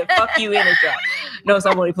nothing. Fuck you in the job. No,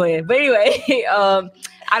 somebody playing. But anyway,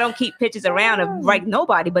 I don't keep pictures around of like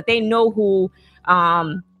nobody, but they know who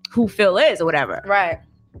Phil is or whatever. Right.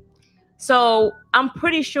 So I'm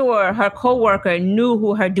pretty sure her coworker knew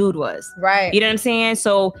who her dude was. Right. You know what I'm saying?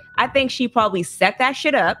 So I think she probably set that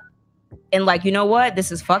shit up and like, you know what?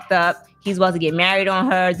 This is fucked up. He's about to get married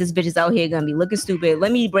on her. This bitch is out here gonna be looking stupid.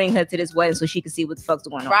 Let me bring her to this wedding so she can see what the fuck's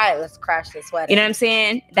going on. Right. Let's crash this wedding. You know what I'm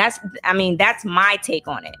saying? That's my take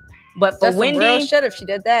on it. But for That's Wendy, some real shit if she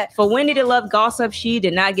did that. For Wendy to love gossip, she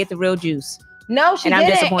did not get the real juice. No, she and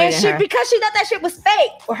didn't. And because she thought that shit was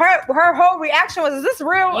fake. Her whole reaction was, "Is this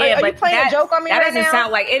real? Yeah, are you playing a joke on me right now?" That doesn't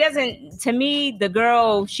sound like it. Doesn't to me. The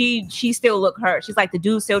girl, she still look hurt. She's like the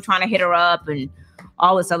dude still trying to hit her up and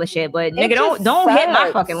all this other shit. But nigga, don't hit my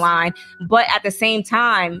fucking line. But at the same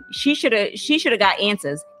time, she should have got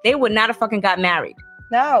answers. They would not have fucking got married.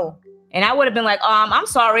 No. And I would have been like, I'm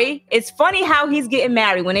sorry. It's funny how he's getting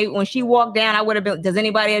married. When she walked down, I would have been. Does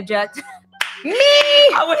anybody object? Me.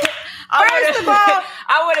 First of all,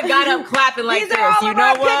 I would have got up clapping like this. You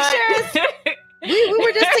know what? we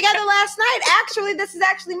were just together last night. Actually, this is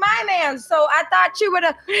actually my man. So I thought you would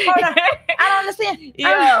have. Hold on. I don't understand.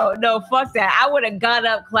 No, fuck that. I would have got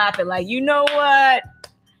up clapping like, you know what?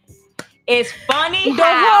 It's funny the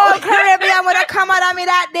whole Caribbean would have come out of me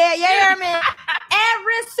that day. You hear me?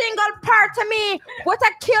 Every single part of me would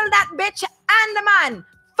have killed that bitch and the man.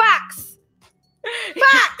 Facts.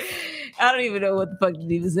 I don't even know what the fuck you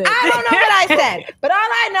even said. I don't know what I said, but all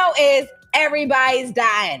I know is everybody's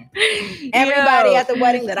dying. Everybody at the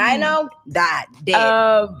wedding that I know died.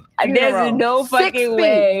 Dead. There's no fucking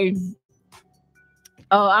way.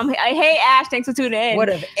 Hey Ash, thanks for tuning in. Would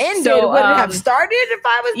have ended. Would it have started if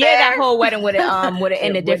I was there? Yeah, that whole wedding would have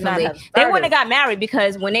ended differently. They wouldn't have got married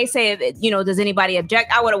because when they say, does anybody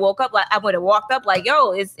object? I would have walked up like,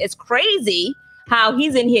 yo, it's crazy how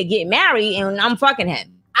he's in here getting married and I'm fucking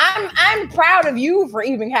him. I'm proud of you for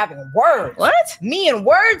even having words. What? Me and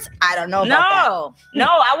words? I don't know about that. No,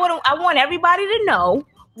 I want everybody to know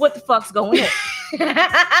what the fuck's going on.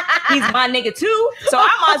 He's my nigga too, so I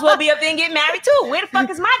might as well be up there and get married too. Where the fuck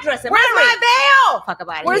is my dress? Where's my veil? Fuck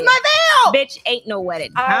about it. Where's my veil? Bitch, ain't no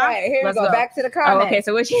wedding. All right, here we go. Back to the comment. Okay,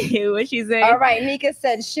 so what she say? All right, Nika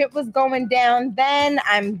said shit was going down then.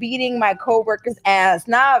 I'm beating my coworker's ass.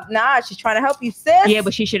 Nah, she's trying to help you, sis. Yeah,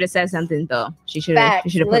 but she should have said something though. She should have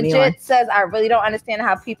put me on. Legit says I really don't understand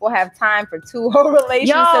how people have time for 2 whole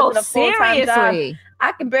relationships and a full-time job.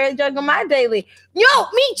 I can barely juggle my daily. Yo,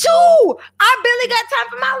 me too. I barely got time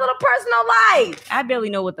for my little personal life. I barely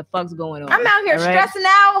know what the fuck's going on. I'm out here stressing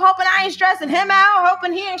out, hoping I ain't stressing him out,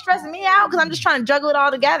 hoping he ain't stressing me out, because I'm just trying to juggle it all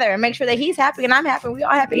together and make sure that he's happy and I'm happy and we all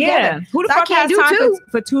happy together. Who the fuck has time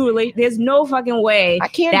for 2 relationships? There's no fucking way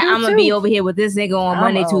I'm going to be over here with this nigga on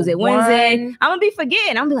Monday, Tuesday, Wednesday. I'm going to be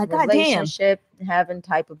forgetting. I'm going to be like, God damn. Relationship having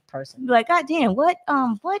type of person. Be like, God damn, what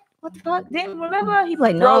the fuck? Didn't remember? He's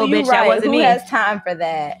like, no, bitch, that wasn't me. Who has time for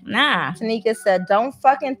that? Nah. Tanika said, don't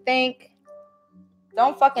fucking trick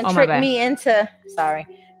me into,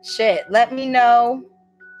 shit. Let me know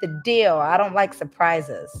the deal. I don't like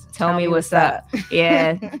surprises. Tell me what's up.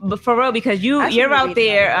 Yeah. But for real, because you're out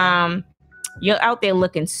there,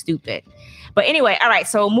 looking stupid. But anyway, all right,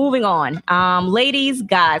 so moving on. Ladies,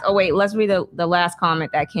 guys. Oh, wait, let's read the last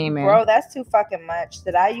comment that came in. Bro, that's too fucking much.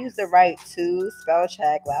 Did I use the right to spell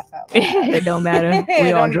check, laugh out loud? It don't matter.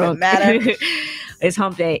 We all drunk. Matter. It's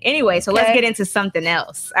hump day. Anyway, so let's get into something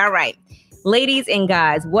else. All right. Ladies and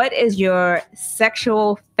guys, what is your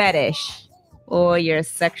sexual fetish or your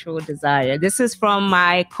sexual desire? This is from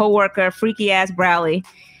my coworker, freaky ass Browley.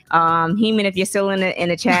 Heman, if you're still in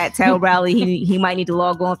the chat, tell Riley he might need to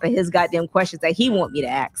log on for his goddamn questions that he want me to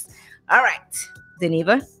ask. All right,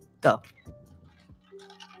 Geneva, go.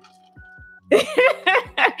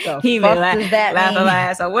 Heman,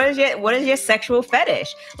 laugh. So what is your sexual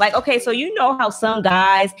fetish? Like, okay, so you know how some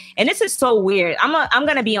guys, and this is so weird. I'm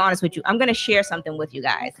gonna be honest with you. I'm gonna share something with you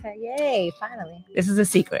guys. Okay, yay, finally. This is a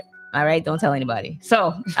secret. All right, don't tell anybody.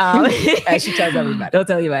 So, she tells everybody. Don't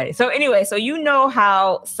tell anybody. So anyway, so you know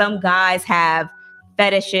how some guys have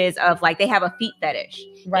fetishes of like they have a feet fetish,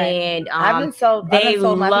 right? And they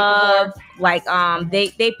love like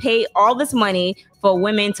they pay all this money for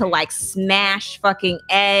women to like smash fucking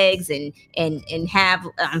eggs and have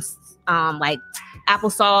like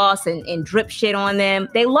applesauce and drip shit on them.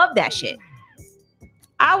 They love that shit.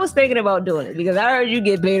 I was thinking about doing it because I heard you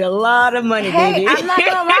get paid a lot of money, baby. I'm not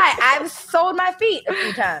gonna lie. I've sold my feet a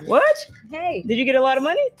few times. What? Hey, Did you get a lot of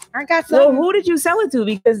money? I got Well, some. who did you sell it to?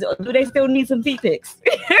 Because do they still need some feet pics?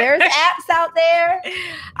 There's apps out there.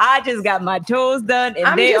 I just got my toes done, and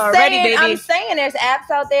I'm they just are saying, ready, baby. I'm saying there's apps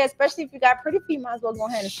out there, especially if you got pretty feet. Might as well go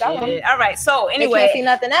ahead and sell them. Shit. All right. So They anyway, can't see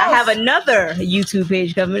nothing else. I have another YouTube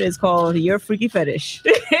page coming. It's called Your Freaky Fetish.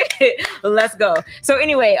 Let's go. So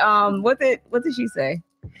anyway, what did she say?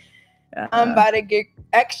 I'm about to get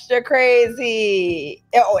extra crazy.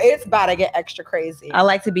 Oh, it's about to get extra crazy. I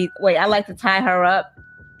like to tie her up.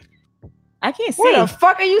 I can't see. Where the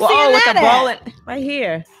fuck are you seeing with that the ball at? right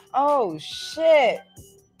here. Oh shit!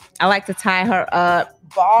 I like to tie her up.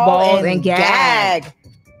 Balls and gag.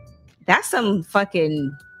 That's some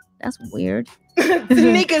fucking. That's weird.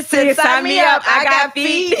 Tanika said, "Sign me up. I got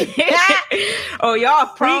feet." Oh, y'all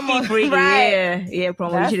freaky. Right. Yeah.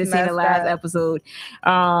 Promo. That's You should have seen the messed last up. episode.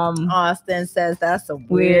 Austin says that's some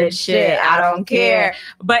Weird shit. I don't care.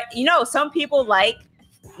 But some people like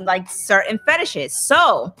certain fetishes.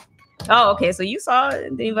 So, okay. So you saw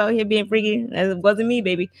Dave out here being freaky. It wasn't me,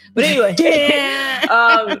 baby. But anyway,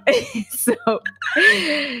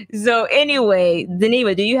 so anyway,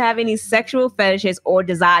 Daniva, do you have any sexual fetishes or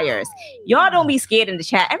desires? Y'all don't be scared in the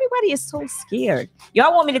chat. Everybody is so scared.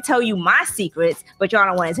 Y'all want me to tell you my secrets, but y'all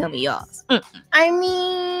don't want to tell me yours. I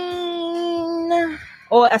mean,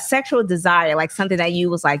 Or a sexual desire, like something that you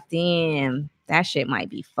was like, damn, that shit might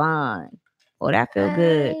be fun. Or that feel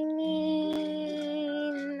good. I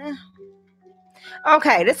mean,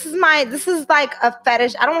 okay, this is like a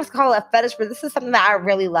fetish. I don't want to call it a fetish, but this is something that I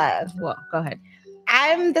really love. Well, go ahead.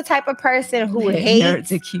 I'm the type of person who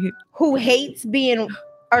Nerds are cute. hates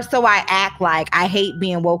or so I act like I hate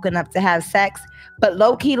being woken up to have sex. But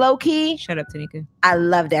low key, Shut up, Tanika. I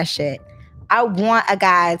love that shit. I want a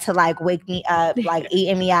guy to like wake me up, like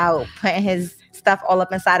eating me out, putting his stuff all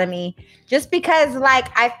up inside of me, just because like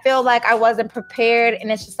I feel like I wasn't prepared,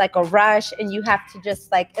 and it's just like a rush, and you have to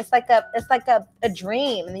just like it's like a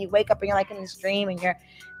dream, and then you wake up and you're like in this dream and you're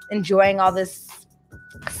enjoying all this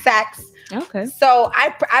sex. Okay. So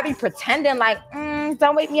I be pretending like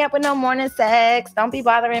don't wake me up with no morning sex, don't be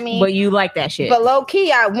bothering me. But you like that shit. But low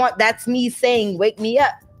key, that's me saying wake me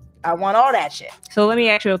up. I want all that shit. So let me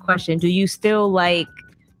ask you a question. Do you still like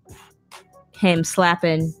him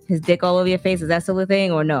slapping his dick all over your face? Is that still a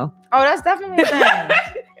thing or no? Oh, that's definitely a thing.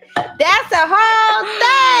 That's a whole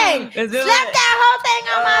thing. Is Slap it that whole thing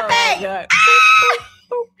on my face. God.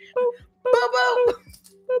 Boo boo.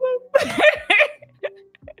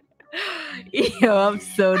 Yo, I'm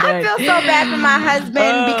so done. I feel so bad for my husband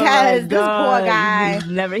because this poor guy.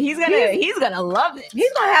 He's gonna love it. He's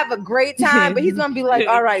gonna have a great time, but he's gonna be like,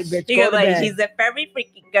 "All right, bitch, He go gonna to be like, bed." she's a very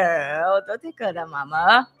freaky girl. Don't take her to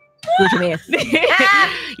mama. Gucci man.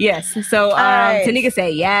 Yes. So right. Tanika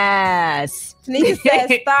say yes. Tanika says,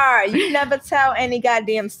 "Star, you never tell any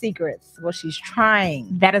goddamn secrets." Well, she's trying.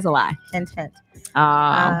 That is a lie. Intent.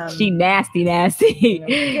 She nasty. Okay.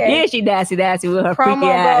 Yeah, she nasty with her freaky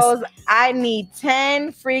Promo ass. goes, I need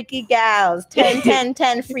 10 freaky gals. 10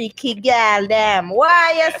 freaky gal. Damn.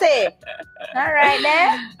 Why you say? All right,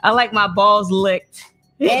 now. I like my balls licked.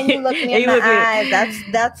 And you look me in the eyes.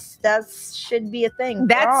 That should be a thing.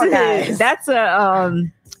 That's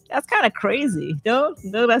kind of crazy. No,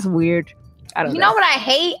 that's weird. I don't know. You know what I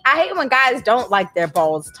hate? I hate when guys don't like their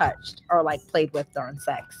balls touched or like played with during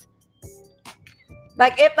sex.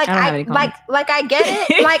 Like if I get it.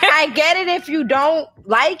 Like I get it if you don't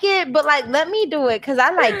like it, but like let me do it because I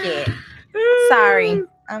like it. Sorry.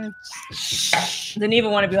 Didn't even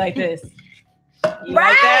want to be like this. You right?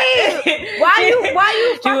 Like that? Why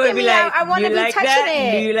you fucking me out? I want to be like touching that?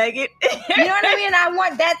 it. Do you like it? You know what I mean? I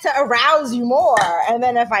want that to arouse you more. And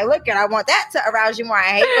then if I lick it, I want that to arouse you more.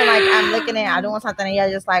 I hate when like I'm licking it, I doing something, and you're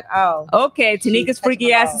just like, oh. Okay, Tanika's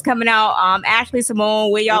freaky ass is coming out. Ashley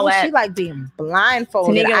Simone, where y'all at? She like being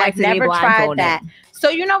blindfolded. Tanika I've never tried that. So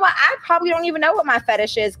you know what? I probably don't even know what my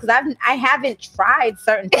fetish is because I haven't tried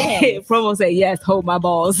certain things. Promo say yes, hold my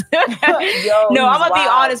balls. Yo, no, I'm gonna be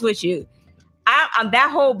honest with you. I'm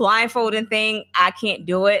that whole blindfolding thing. I can't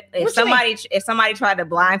do it. If somebody tried to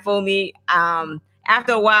blindfold me,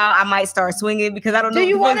 after a while I might start swinging because I don't know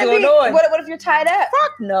what's going on. What if you're tied up?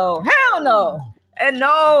 Fuck no, hell no. And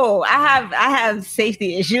no, I have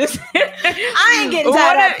safety issues. I ain't getting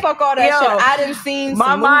tied up. Fuck all that shit. I didn't see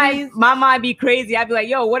my mind be crazy. I'd be like,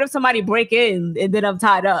 yo, what if somebody break in and then I'm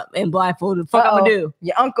tied up and blindfolded? Fuck, I'm gonna do.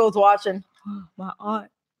 Your uncle's watching. My aunt.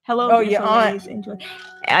 Hello. Oh, your aunt.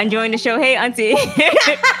 Enjoying the show. Hey, auntie.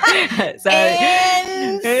 Sorry.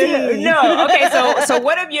 No. Okay. So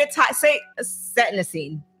what if you're setting the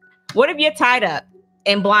scene? What if you're tied up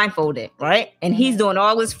and blindfolded, right? And he's doing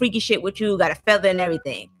all this freaky shit with you, got a feather and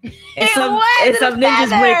everything. And some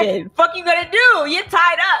ninjas breaking. Fuck you gonna do? You're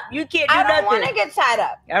tied up. You can't do nothing. I don't want to get tied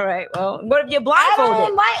up. All right. Well, what if you're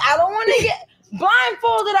blindfolded? I don't want to get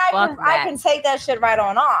blindfolded. I can take that shit right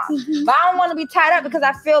on off. But I don't want to be tied up because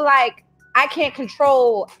I feel like I can't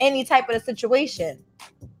control any type of the situation.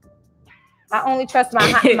 I only trust my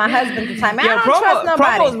husband to time. I don't trust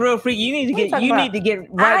nobody. Promo's real freaky. You need to get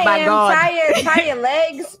right by God. Tie your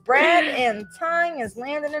legs spread and tongue is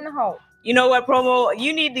landing in the hole. You know what, Promo?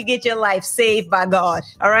 You need to get your life saved by God.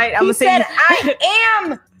 All right? He said, I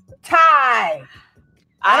am tied.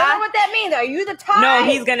 I don't know what that means. Are you the tie? No,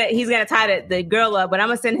 he's gonna tie the girl up, but I'm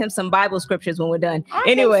gonna send him some Bible scriptures when we're done. I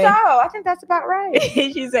think that's about right.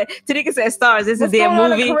 She said, Tanika said, "Stars, this is their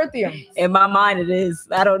movie." In my mind, it is.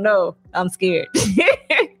 I don't know. I'm scared.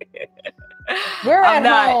 We're at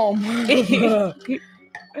home.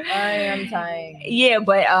 I am tying. Yeah,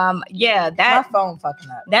 but that my phone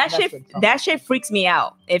fucking up. That shit freaks me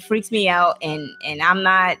out. It freaks me out, and I'm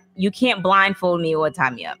not. You can't blindfold me or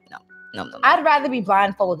tie me up. No. I'd rather be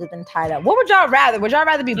blindfolded than tied up. What would y'all rather? Would y'all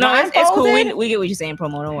rather be blindfolded? It's cool. We get what you're saying,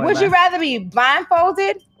 Promo. Don't worry. Would you rather be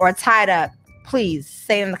blindfolded or tied up? Please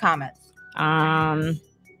say in the comments. I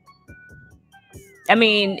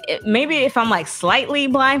mean, maybe if I'm like slightly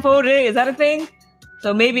blindfolded, is that a thing?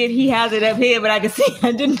 So maybe if he has it up here, but I can see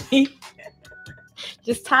underneath.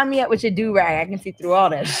 Just tie me up with your do-rag. I can see through all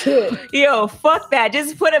that shit. Yo, fuck that.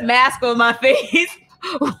 Just put a mask on my face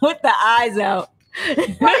with the eyes out. Why do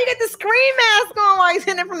you get the screen mask on while he's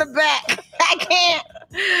hitting it from the back? I can't.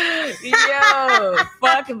 Yo,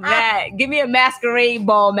 fuck that. Give me a masquerade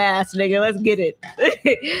ball mask, nigga. Let's get it.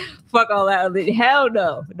 Fuck all that. Hell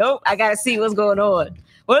no. Nope. I gotta see what's going on.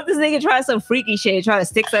 What if this nigga tries some freaky shit, try to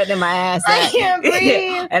stick something in my ass? I can't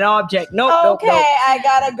breathe. An object. Nope. Okay, I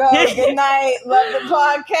gotta go. Good night. Love the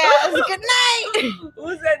podcast. Good night.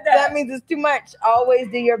 Who said that? That means it's too much. Always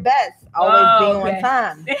do your best. Always be on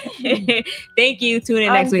time. Thank you. Tune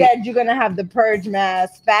in next week. I'm you're gonna have the purge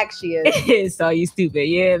mask. Fact she is. So you stupid.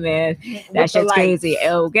 Yeah, man. That shit's crazy.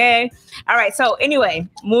 Okay. All right. So anyway,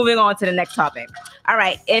 moving on to the next topic. All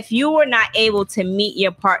right. If you were not able to meet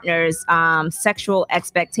your partner's sexual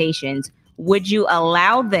expectations, would you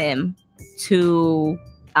allow them to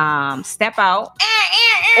step out,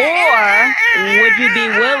 or would you be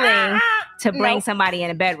willing to bring somebody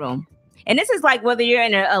in a bedroom? And this is like whether you're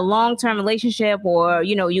in a long-term relationship or,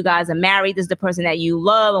 you know, you guys are married. This is the person that you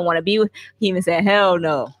love and want to be with. He even said, hell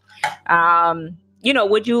no. You know,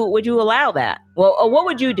 would you allow that? Well, or what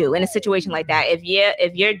would you do in a situation like that?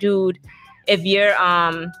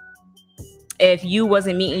 If you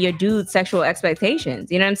wasn't meeting your dude's sexual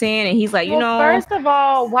expectations, you know what I'm saying? And he's like, first of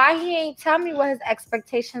all, why he ain't tell me what his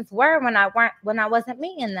expectations were when I wasn't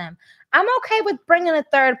meeting them? I'm okay with bringing a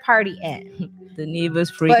third party in. The Neva's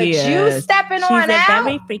freaky but you stepping She's on a out.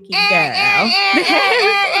 Very freaky girl.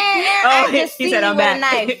 She said I'm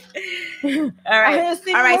back. All right.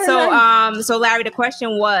 So Larry, the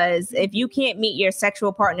question was, if you can't meet your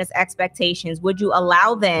sexual partner's expectations, would you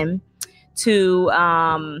allow them to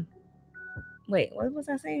wait, what was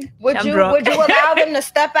I saying? Would you allow them to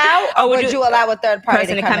step out, or would you allow a third party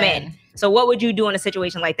to come in? So what would you do in a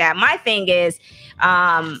situation like that? My thing is,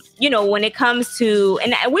 when it comes to,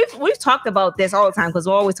 and we've talked about this all the time because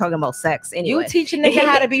we're always talking about sex anyway. You teach a nigga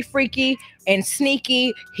how to be freaky and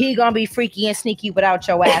sneaky, he gonna be freaky and sneaky without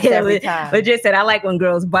your ass every time. But just said, I like when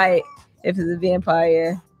girls bite. If it's a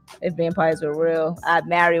vampire, if vampires were real, I'd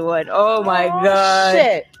marry one. Oh my God.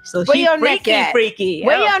 Shit. So she's freaky.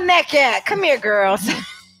 Where your neck at? Come here, girls.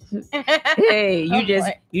 Hey, you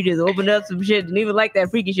just opened up some shit. Didn't even like that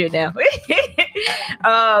freaky shit now.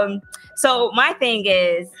 So my thing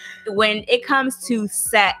is, when it comes to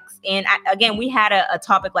sex, and again, we had a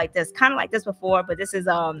topic like this, kind of like this before, but this is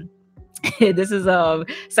this is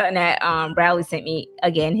something that Bradley sent me,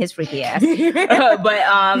 again, his freaky ass.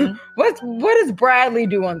 What does Bradley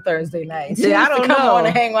do on Thursday nights? I don't know. Come on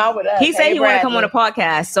and hang out with us. He said he want to come on a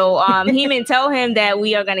podcast. So Heman, tell him that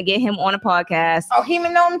we are gonna get him on a podcast. Oh,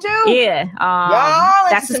 Heman know him too? Yeah.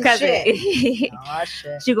 Y'all that's his cousin. Shit. Oh,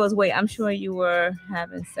 shit. She goes, wait, I'm sure you were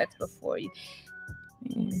having sex before you.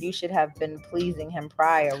 You should have been pleasing him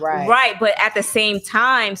prior, right? Right, but at the same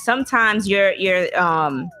time, sometimes you're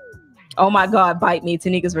oh my God, bite me.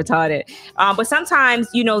 Tanika's retarded. But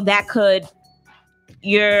sometimes, that could,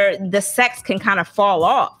 the sex can kind of fall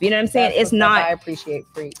off. You know what I'm saying? It's not. I appreciate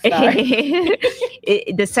freaks.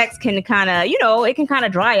 The sex can kind of, it can kind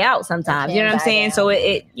of dry out sometimes. You know what I'm saying? Down.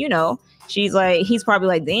 So she's like, he's probably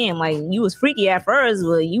like, damn, like you was freaky at first,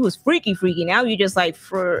 but you was freaky. Now you just like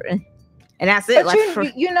and that's it.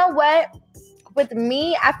 But you know what? with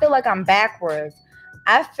me, I feel like I'm backwards.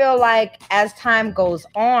 I feel like as time goes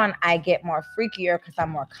on, I get more freakier because I'm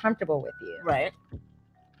more comfortable with you. Right.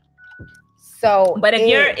 So, but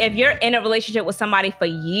if you're in a relationship with somebody for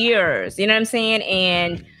years, you know what I'm saying,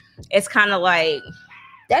 and it's kind of like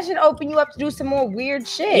that should open you up to do some more weird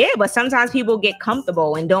shit. Yeah, but sometimes people get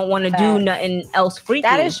comfortable and don't want to do nothing else freaky.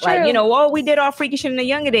 That is true. Like, you know, well, we did all freaky shit in the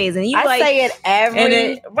younger days, and I say it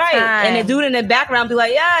every right. time. And the dude in the background be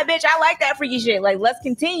like, "Yeah, bitch, I like that freaky shit. Like, let's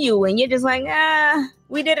continue." And you're just like,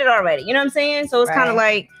 we did it already. You know what I'm saying? So it's kind of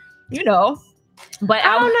like, you know. But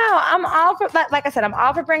I don't know. I'm all for, like I said, I'm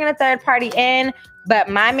all for bringing a third party in. But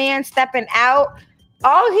my man stepping out,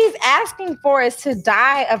 all he's asking for is to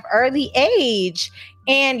die of early age.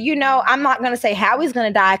 And, you know, I'm not going to say how he's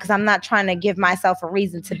going to die because I'm not trying to give myself a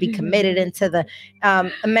reason to be committed into the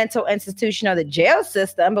mental institution or the jail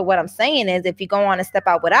system. But what I'm saying is if you go on and step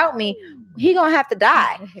out without me, he going to have to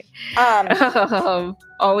die.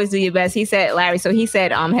 Always do your best. He said, Larry, so he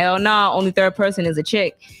said, hell no, only third person is a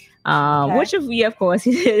chick. Which of course,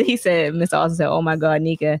 he said, Mr. Austin said, oh my God,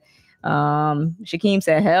 Nika. Shakeem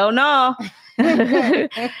said, hell no.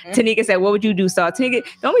 Tanika said, what would you do, Star? Tanika,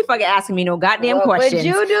 don't be fucking asking me no goddamn questions.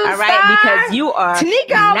 What would you do, all right? Star? Because you are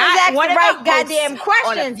Tanika always asks the right goddamn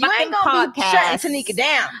questions. You ain't gonna be shutting Tanika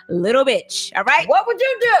down. Little bitch. All right. What would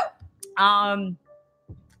you do?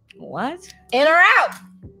 What? In or out?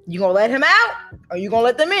 You gonna let him out or you gonna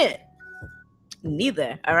let them in?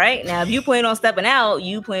 Neither. All right. Now, if you plan on stepping out,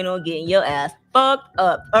 you plan on getting your ass fucked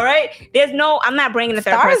up. All right. I'm not bringing the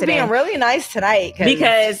third person being in. really nice tonight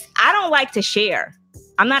because I don't like to share.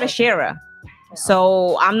 I'm not a sharer.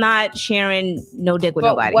 So I'm not sharing no dick with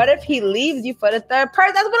nobody. What if he leaves you for the third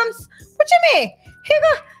person? That's what you mean?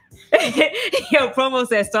 Yo, promo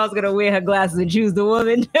says Star's gonna wear her glasses and choose the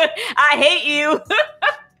woman. I hate you.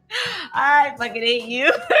 I fucking hate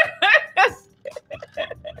you.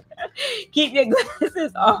 Keep your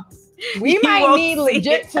glasses off. We might need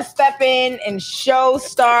legit to step in and show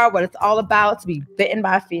Star what it's all about to be bitten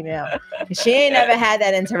by a female. She ain't never had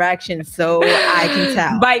that interaction, so I can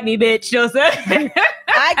tell. Bite me, bitch, Joseph.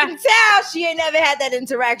 I can tell she ain't never had that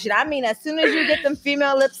interaction. I mean, as soon as you get them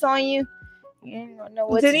female lips on you, you ain't gonna know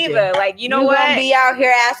what to do. Like, you know what? You're gonna be out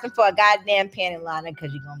here asking for a goddamn panty liner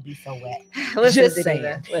because you're gonna be so wet.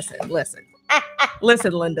 Listen, listen.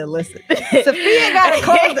 Listen, Linda, listen. Sophia gotta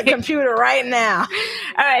close the computer right now.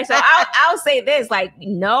 All right, so I'll say this, like,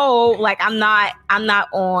 no, like I'm not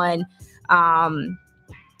on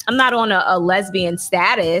a lesbian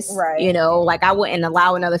status, right? You know, like I wouldn't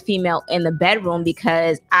allow another female in the bedroom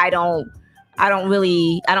because I don't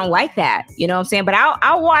like that. You know what I'm saying? But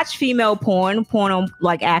I'll watch female porn on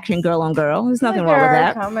like action girl on girl. There's nothing wrong with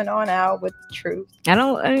that. Coming on out with the truth. I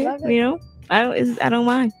don't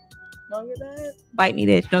mind. Bite me,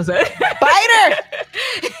 bitch. No, sir. Bite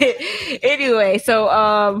her. Anyway,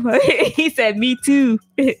 so he said, "Me too."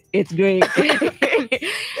 It's great.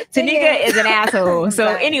 Tanika is an asshole. So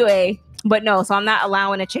anyway, but no. So I'm not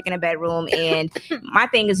allowing a chick in a bedroom. And my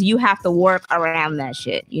thing is, you have to work around that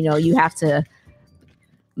shit. You know, you have to.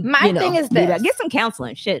 My thing is this: get some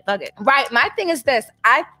counseling. Shit, fuck it. Right. My thing is this: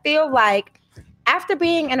 I feel like after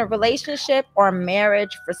being in a relationship or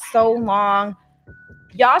marriage for so long,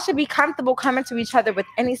 y'all should be comfortable coming to each other with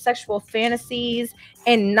any sexual fantasies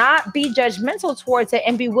and not be judgmental towards it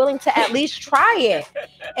and be willing to at least try it.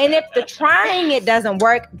 And if the trying it doesn't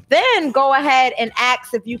work, then go ahead and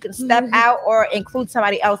ask if you can step out or include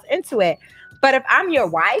somebody else into it. But if I'm your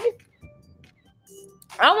wife,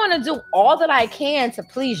 I want to do all that I can to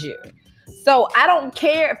please you. So I don't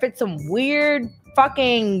care if it's some weird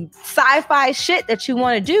fucking sci-fi shit that you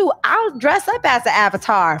want to do. I'll dress up as an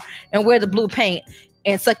avatar and wear the blue paint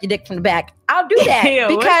and suck your dick from the back. I'll do that.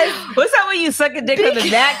 Because what's up with you sucking dick from the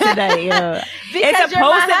back today? It's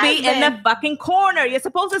supposed to be in the fucking corner. You're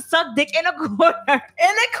supposed to suck dick in a corner. In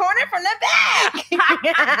the corner from the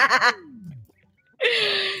back.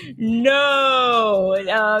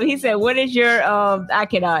 No. He said, what is your I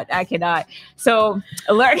cannot. So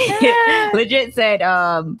legit said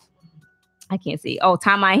I can't see. Oh,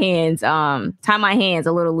 tie my hands a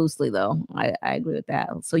little loosely though. I agree with that.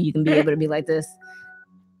 So you can be able to be like this.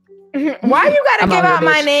 Why you gotta give out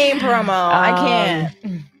my name promo? I can't.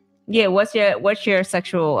 Yeah, what's your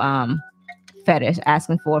sexual fetish?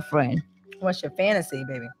 Asking for a friend. What's your fantasy,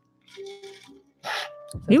 baby?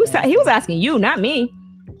 He was asking you, not me.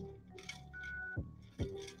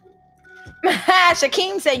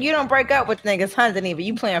 Shakeem said you don't break up with niggas, huh, Geneva?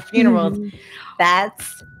 You playing funerals.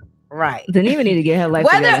 That's Right. Didn't need to get her life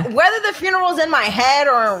together. Whether the funeral's in my head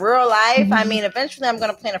or in real life, I mean, eventually I'm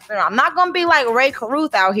gonna plan a funeral. I'm not gonna be like Ray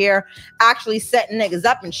Caruth out here actually setting niggas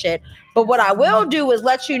up and shit. But what I will do is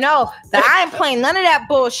let you know that I ain't playing none of that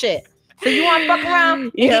bullshit. So you want to fuck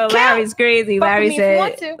around? Yo, Larry's crazy. Larry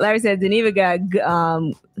said Deneva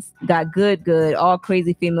got good. All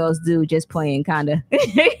crazy females do, just playing, kinda.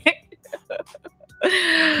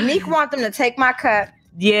 Neek want them to take my cup.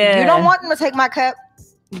 Yeah. You don't want them to take my cup.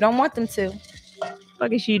 You don't want them to.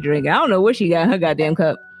 Fuck is she drinking? I don't know what she got in her goddamn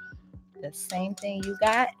cup. The same thing you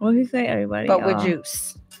got. What did he say, everybody? But with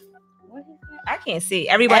juice. I can't see.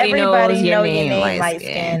 Everybody knows your name light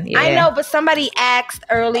skin. Yeah. I know, but somebody asked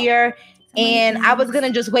earlier, and I was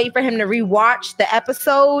gonna just wait for him to rewatch the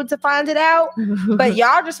episode to find it out. But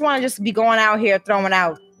y'all just want to just be going out here throwing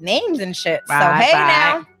out names and shit. So hey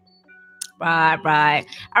now. Right.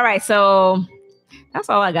 All right, so that's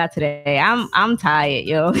all I got today. I'm tired,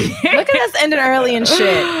 yo. Look at us ending early and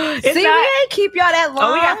shit. See, we ain't keep y'all that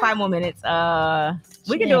long. Oh, we got 5 more minutes.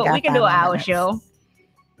 We can do an hour show.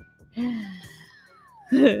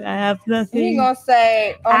 I have nothing. You gonna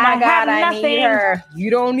say, "Oh my God, I need her."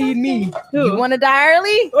 You don't need me. Who? You want to die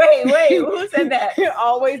early? Wait. Who said that?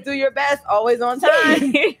 Always do your best. Always on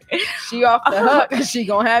time. She off the hook. She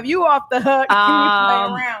gonna have you off the hook. Play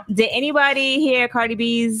around. Did anybody hear Cardi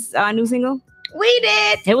B's new single? We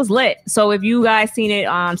did. It was lit. So if you guys seen it,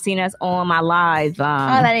 seen us on my live, all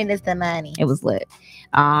I need is the money. It was lit.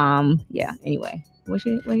 Yeah. Anyway. What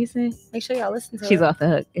you say? Make sure y'all listen to She's off the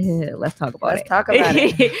hook. Let's talk about Let's talk about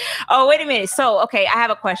it. Oh, wait a minute. So, okay, I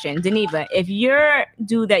have a question. Deneva, if your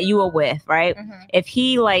dude that you were with, right? Mm-hmm. If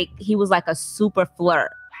he was like a super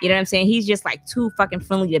flirt, you know what I'm saying? He's just like too fucking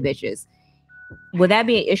friendly to bitches. Would that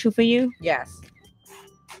be an issue for you? Yes.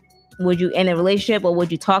 Would you end a relationship, or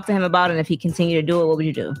would you talk to him about it? And if he continued to do it, what would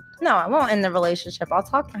you do? No, I won't end the relationship. I'll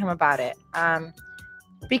talk to him about it.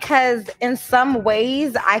 Because in some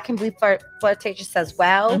ways I can be flirtatious as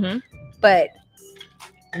well, but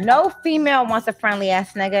no female wants a friendly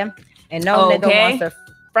ass nigga, and no nigga wants a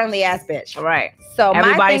friendly ass bitch. Right. So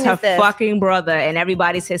everybody's her fucking brother, and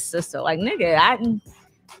everybody's his sister. Like, nigga,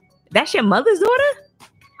 that's your mother's daughter?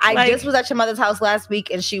 I just was at your mother's house last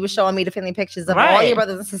week, and she was showing me the family pictures of all your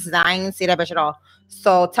brothers and sisters. I didn't see that bitch at all.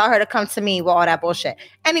 So tell her to come to me with all that bullshit.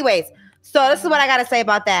 Anyways, so this is what I gotta say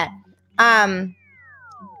about that.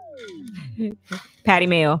 Patty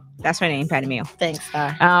Mayo. That's her name, Patty Mayo. Thanks,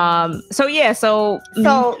 Star. So yeah,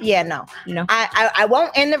 no. I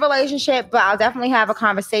won't end the relationship, but I'll definitely have a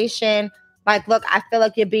conversation. Like, look, I feel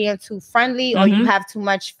like you're being too friendly, or you have too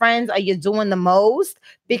much friends, or you're doing the most.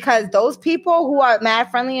 Because those people who are mad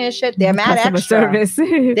friendly and shit, they're mad extra.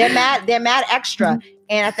 They're mad extra.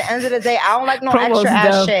 And at the end of the day, I don't like no extra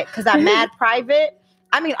ass shit, because I'm mad private.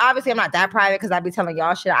 I mean, obviously, I'm not that private, because I be telling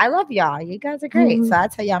y'all shit. I love y'all. You guys are great. So I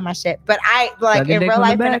tell y'all my shit. But I, like, in real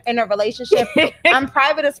life, in a relationship, I'm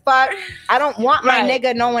private as fuck. I don't want my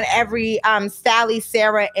nigga knowing every Sally,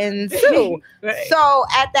 Sarah, and Sue. So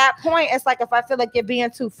at that point, it's like, if I feel like you're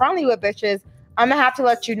being too friendly with bitches, I'm going to have to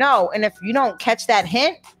let you know. And if you don't catch that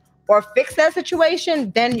hint or fix that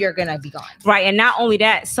situation, then you're gonna be gone. Right. And not only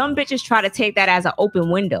that, some bitches try to take that as an open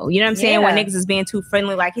window. You know what I'm saying? When niggas is being too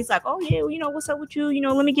friendly, like, he's like, oh yeah, you know, what's up with you? You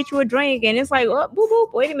know, let me get you a drink. And it's like, oh, boop,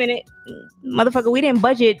 boop, wait a minute. Motherfucker, we didn't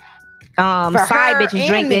budget side bitches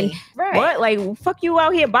drinking. Right. What? Like, fuck you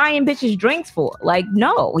out here buying bitches drinks for? Like,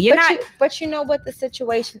 no, you're not. But you know what the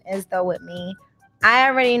situation is though with me? I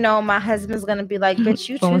already know my husband's gonna be like, bitch,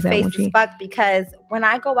 you two-faced as fuck, because when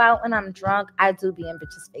I go out and I'm drunk, I do be in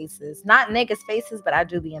bitches' faces. Not niggas' faces, but I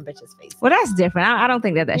do be in bitches' faces. Well, that's different. I don't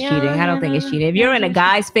think that's cheating. I don't think it's cheating. If you're in a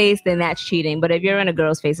guy's face, then that's cheating. But if you're in a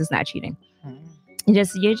girl's face, it's not cheating.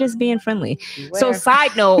 You're just being friendly. So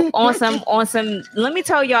side note, on some, let me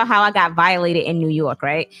tell y'all how I got violated in New York,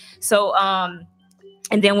 right? So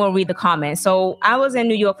and then we'll read the comments. So I was in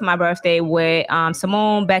New York for my birthday with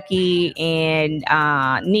Simone, Becky, and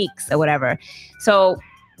Neeks or whatever. So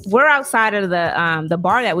we're outside of the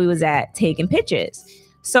bar that we was at taking pictures.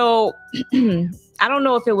 So I don't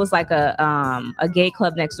know if it was like a gay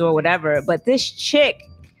club next door or whatever, but this chick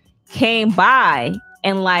came by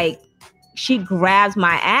and like she grabbed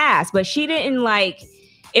my ass, but she didn't like.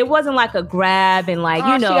 It wasn't like a grab and like,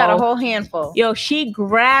 you know. She got a whole handful. Yo, she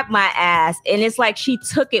grabbed my ass and it's like she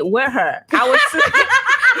took it with her. I was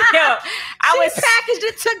packaged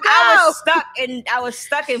it to go. I was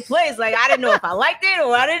stuck in place. Like, I didn't know if I liked it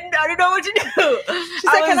or I didn't know what to do. She's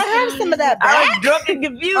like, can I have some of that back? I was drunk and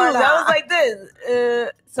confused. I was like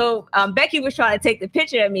this. So Becky was trying to take the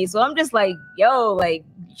picture of me. So I'm just like, yo, like,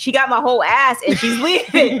 she got my whole ass and she's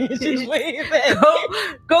leaving. She's leaving.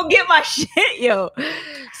 Go get my shit, yo.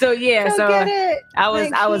 So yeah, Go so get it. I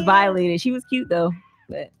was violated. She was cute though,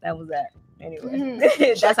 but that was that. Anyway,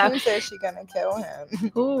 That's how said she gonna kill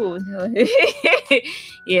him. Ooh,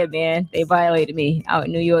 yeah, man, they violated me out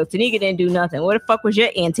in New York. Tanika didn't do nothing. Where the fuck was your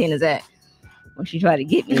antennas at when she tried to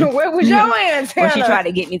get me? Where was your antenna? When she tried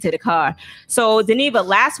to get me to the car. So Deneva,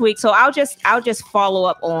 last week. So I'll just follow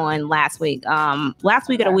up on last week. Last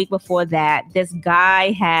week or the week before that, this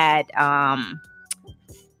guy had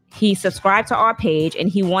he subscribed to our page and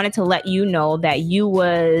he wanted to let you know that you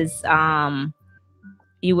was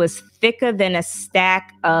thicker than a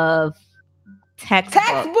stack of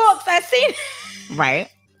textbooks. I seen. Right.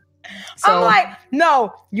 So I'm like,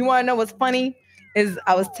 no. You want to know what's funny? Is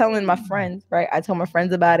I was telling my friends, right? I told my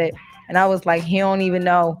friends about it, and I was like, he don't even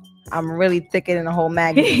know I'm really thicker than the whole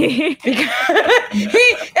magazine. The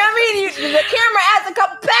camera adds a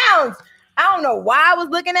couple pounds. I don't know why I was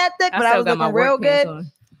looking that thick, but I was looking real good.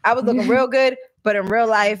 I was looking real good. But in real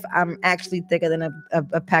life, I'm actually thicker than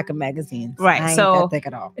a pack of magazines. Right. I ain't so that thick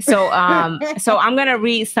at all. So I'm gonna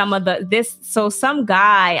read some of some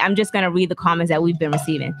guy, I'm just gonna read the comments that we've been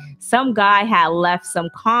receiving. Some guy had left some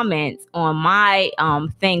comments on my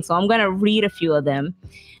thing. So I'm gonna read a few of them.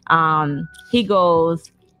 He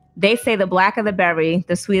goes, they say the blacker the berry,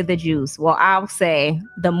 the sweeter the juice. Well, I'll say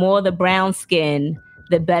the more the brown skin,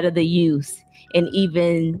 the better the use. And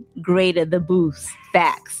even greater the boost.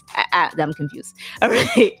 Facts. I'm confused. All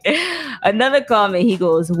right. Another comment. He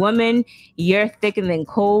goes, "Woman, you're thicker than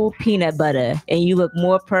cold peanut butter, and you look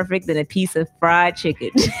more perfect than a piece of fried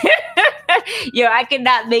chicken." Yo, I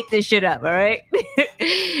cannot make this shit up. All right.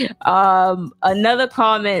 Another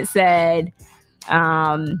comment said,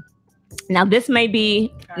 "Now this may be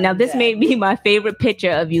my favorite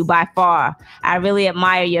picture of you by far. I really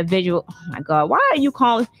admire your visual." Oh my God, why are you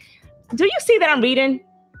calling? Do you see that I'm reading?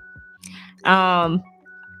 Now,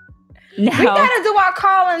 we gotta do our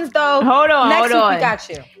callings though. Hold on. Next week we got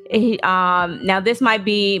you. Now this might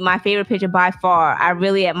be my favorite picture by far. I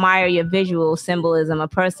really admire your visual symbolism. A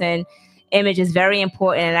person image is very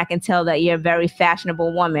important, and I can tell that you're a very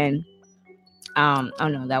fashionable woman. Oh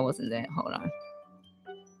no, that wasn't it. Hold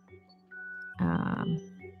on.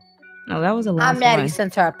 No, that was a last I'm mad one. he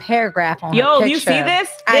sent her a paragraph on Yo, her you picture. see this?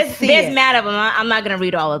 There's mad of them. I'm not going to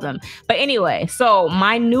read all of them. But anyway, so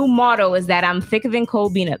my new motto is that I'm thicker than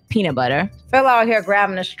cold peanut butter. Phil out here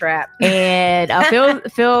grabbing a strap. And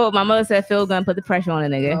Phil, my mother said Phil going to put the pressure on a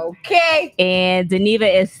nigga. Okay. And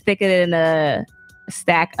Deneva is thicker than a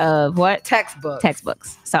stack of what?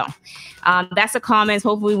 Textbooks. So that's the comments.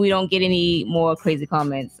 Hopefully we don't get any more crazy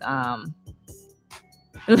comments.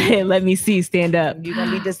 Let me see. Stand up. You're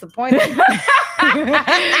gonna be disappointed.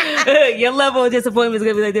 Your level of disappointment is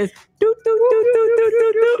gonna be like this.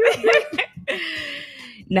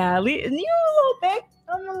 Nah, you a little bit.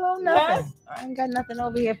 I'm a little nothing. I ain't got nothing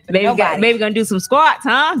over here for maybe gonna do some squats,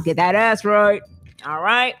 huh? Get that ass right. All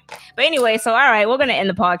right. But anyway, so all right, we're gonna end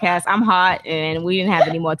the podcast. I'm hot and we didn't have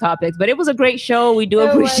any more topics, but it was a great show. We do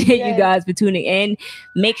appreciate you guys for tuning in.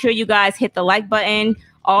 Make sure you guys hit the like button.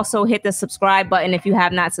 Also hit the subscribe button if you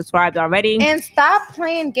have not subscribed already. And stop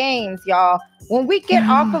playing games, y'all. When we get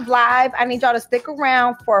off of live, I need y'all to stick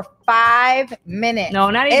around for 5 minutes.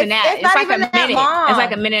 No, not even that. It's like a minute. Long. It's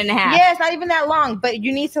like a minute and a half. Yeah, it's not even that long, but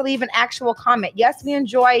you need to leave an actual comment. Yes, we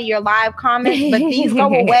enjoy your live comments, but these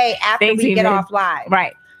go away after we get off live.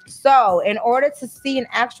 Right. So in order to see an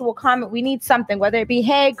actual comment, we need something, whether it be,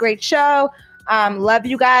 hey, great show. Love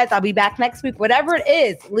you guys. I'll be back next week. Whatever it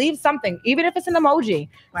is, leave something, even if it's an emoji.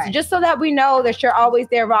 Right. So just so that we know that you're always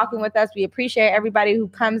there rocking with us. We appreciate everybody who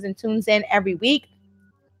comes and tunes in every week.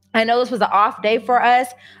 I know this was an off day for us.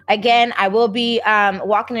 Again, I will be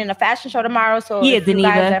walking in a fashion show tomorrow. So yeah,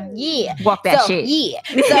 Deneva. Walk that shit. Yeah.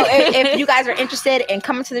 So if you guys are interested in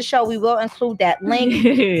coming to the show, we will include that link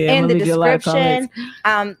in the description.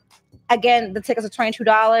 Again, the tickets are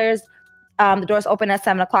 $22. The doors open at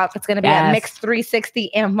 7:00. It's going to be at Mix 360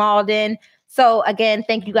 in Malden. So again,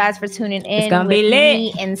 thank you guys for tuning in. It's gonna be lit.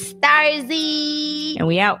 Me and Starzy. And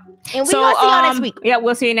we out. And we will see y'all next week. Yeah,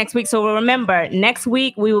 we'll see you next week. So remember, next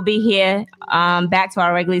week we will be here back to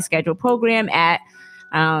our regularly scheduled program at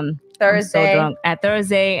Thursday. At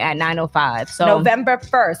Thursday at 9:05. So November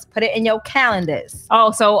 1st. Put it in your calendars.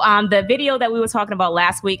 Oh, so the video that we were talking about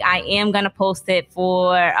last week, I am gonna post it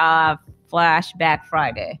for Flashback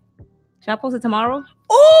Friday. Should I post it tomorrow?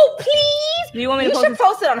 Oh, please! Do you want me to post it? You should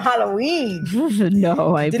post it on Halloween.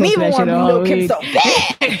 No, I didn't even want to look him so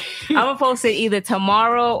bad. I'm gonna post it either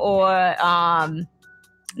tomorrow or now I'm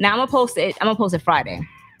gonna post it Friday.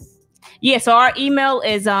 Yeah, so our email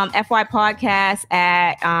is fypodcast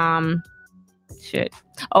at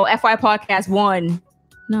fypodcast1.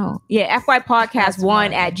 No. Yeah,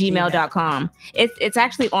 fypodcast1 at gmail.com. It's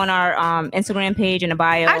actually on our Instagram page in the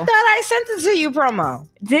bio. I thought I sent it to you, promo.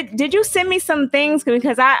 Did you send me some things?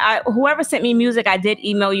 Because I whoever sent me music, I did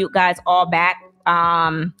email you guys all back.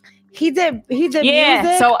 He did yeah,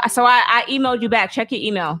 music? So I emailed you back. Check your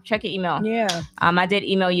email. Yeah. I did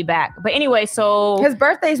email you back. But anyway, so his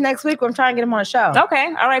birthday's next week. I'm trying to get him on a show. Okay.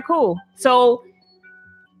 All right, cool. So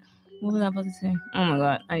what was I about to say? Oh my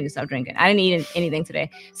God, I need to stop drinking. I didn't eat anything today.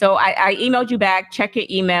 So I emailed you back. Check your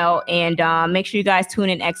email and make sure you guys tune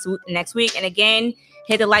in next week. And again,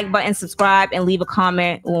 hit the like button, subscribe, and leave a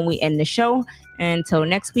comment when we end the show. Until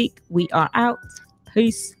next week, we are out.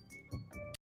 Peace.